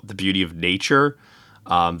about the beauty of nature,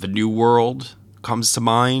 The New World comes to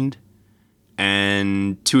mind.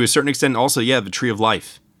 And to a certain extent, also, The Tree of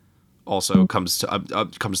Life also comes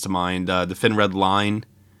to mind. The Thin Red Line,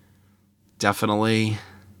 definitely.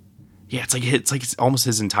 Yeah, it's like almost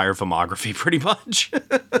his entire filmography, pretty much.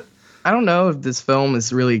 I don't know if this film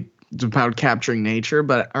is really about capturing nature,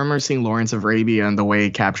 but I remember seeing Lawrence of Arabia, and the way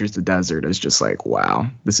it captures the desert is just like, wow,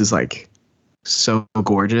 this is like so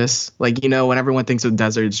gorgeous. Like, you know, when everyone thinks of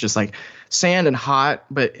desert, it's just like sand and hot,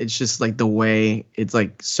 but it's just like the way it's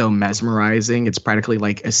like so mesmerizing. It's practically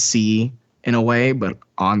like a sea in a way, but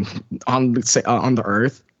on the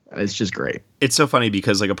earth. It's just great. It's so funny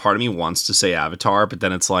because like a part of me wants to say Avatar, but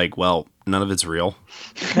then it's like, well, none of it's real.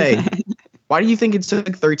 Hey, why do you think it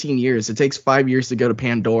took 13 years? It takes 5 years to go to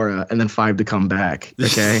Pandora and then 5 to come back.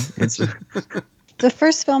 Okay. It's the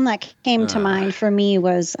first film that came to mind for me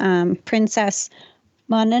was Princess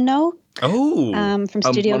Mononoke. From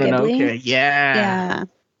Studio Ghibli. Yeah.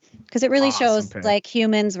 Because it really shows like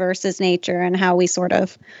humans versus nature and how we sort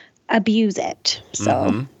of abuse it.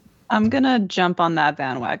 So I'm going to jump on that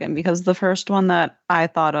bandwagon because the first one that I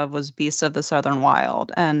thought of was Beasts of the Southern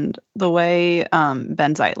Wild. And the way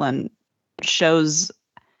Ben Zeitlin shows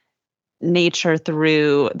nature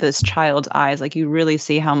through this child's eyes, like you really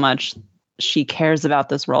see how much she cares about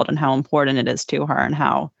this world and how important it is to her and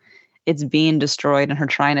how it's being destroyed and her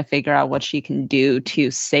trying to figure out what she can do to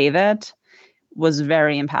save it was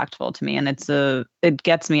very impactful to me. And it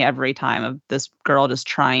gets me every time of this girl just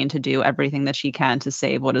trying to do everything that she can to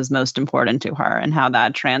save what is most important to her and how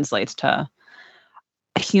that translates to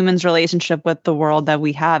a human's relationship with the world that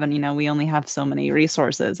we have. And, we only have so many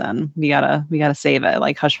resources and we gotta save it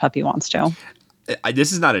like Hush Puppy wants to.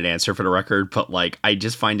 This is not an answer for the record, but I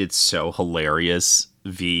just find it so hilarious.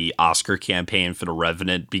 The Oscar campaign for The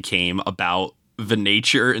Revenant became about the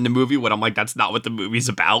nature in the movie when I'm like, that's not what the movie's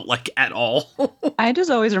about, at all. I just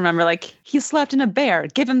always remember, he slept in a bear,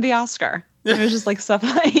 give him the Oscar. It was just stuff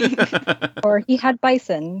or he had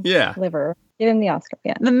bison liver, give him the Oscar.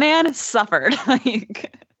 Yeah. The man suffered.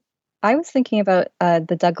 I was thinking about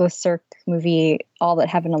the Douglas Sirk movie, All That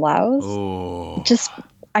Heaven Allows. Oh.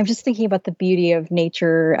 I'm just thinking about the beauty of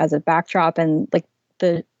nature as a backdrop and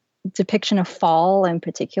the depiction of fall in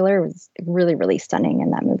particular was really, really stunning in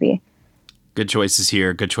that movie. Good choices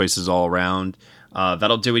here. Good choices all around.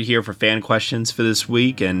 That'll do it here for fan questions for this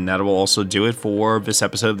week, and that will also do it for this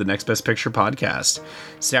episode of the Next Best Picture podcast.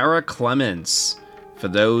 Sarah Clements, for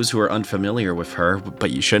those who are unfamiliar with her,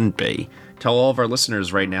 but you shouldn't be, tell all of our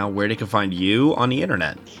listeners right now where they can find you on the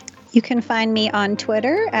internet. You can find me on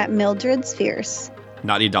Twitter at Mildred Spheres.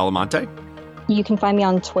 Nadia Dalamonte. You can find me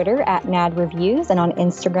on Twitter at NadReviews and on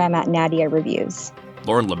Instagram at Nadia Reviews.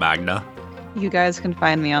 Lauren LaMagna. You guys can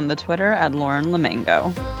find me on the Twitter at Lauren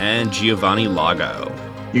Lamango. And Giovanni Lago.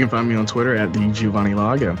 You can find me on Twitter at the Giovanni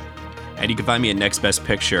Lago. And you can find me at Next Best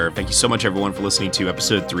Picture. Thank you so much, everyone, for listening to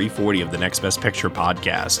episode 340 of the Next Best Picture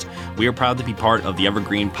podcast. We are proud to be part of the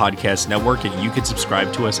Evergreen Podcast Network, and you can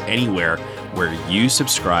subscribe to us anywhere where you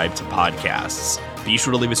subscribe to podcasts. Be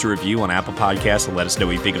sure to leave us a review on Apple Podcasts and let us know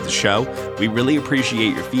what you think of the show. We really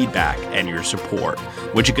appreciate your feedback and your support,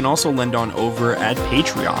 which you can also lend on over at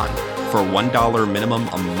Patreon. For $1 minimum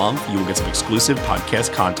a month, you will get some exclusive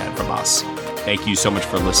podcast content from us. Thank you so much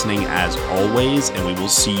for listening, as always, and we will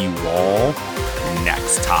see you all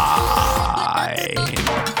next time.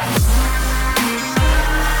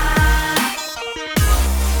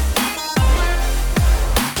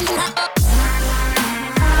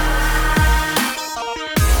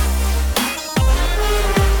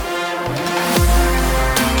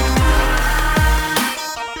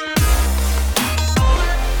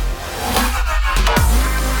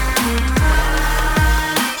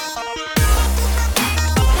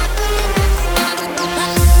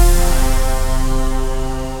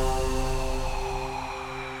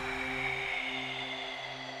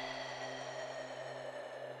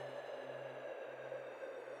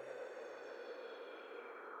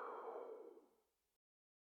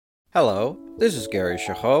 Hello, this is Gary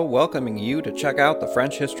Chahot welcoming you to check out the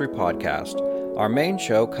French History Podcast. Our main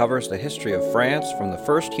show covers the history of France from the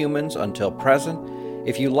first humans until present.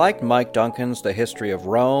 If you liked Mike Duncan's The History of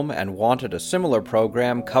Rome and wanted a similar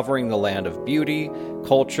program covering the land of beauty,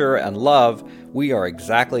 culture, and love, we are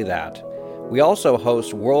exactly that. We also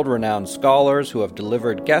host world-renowned scholars who have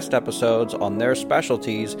delivered guest episodes on their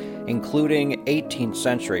specialties, including 18th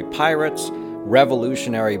century pirates,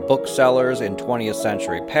 revolutionary booksellers in 20th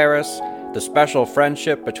century Paris, the special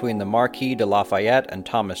friendship between the Marquis de Lafayette and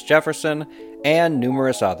Thomas Jefferson, and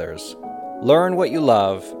numerous others. Learn what you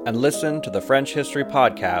love and listen to the French History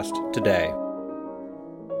Podcast today.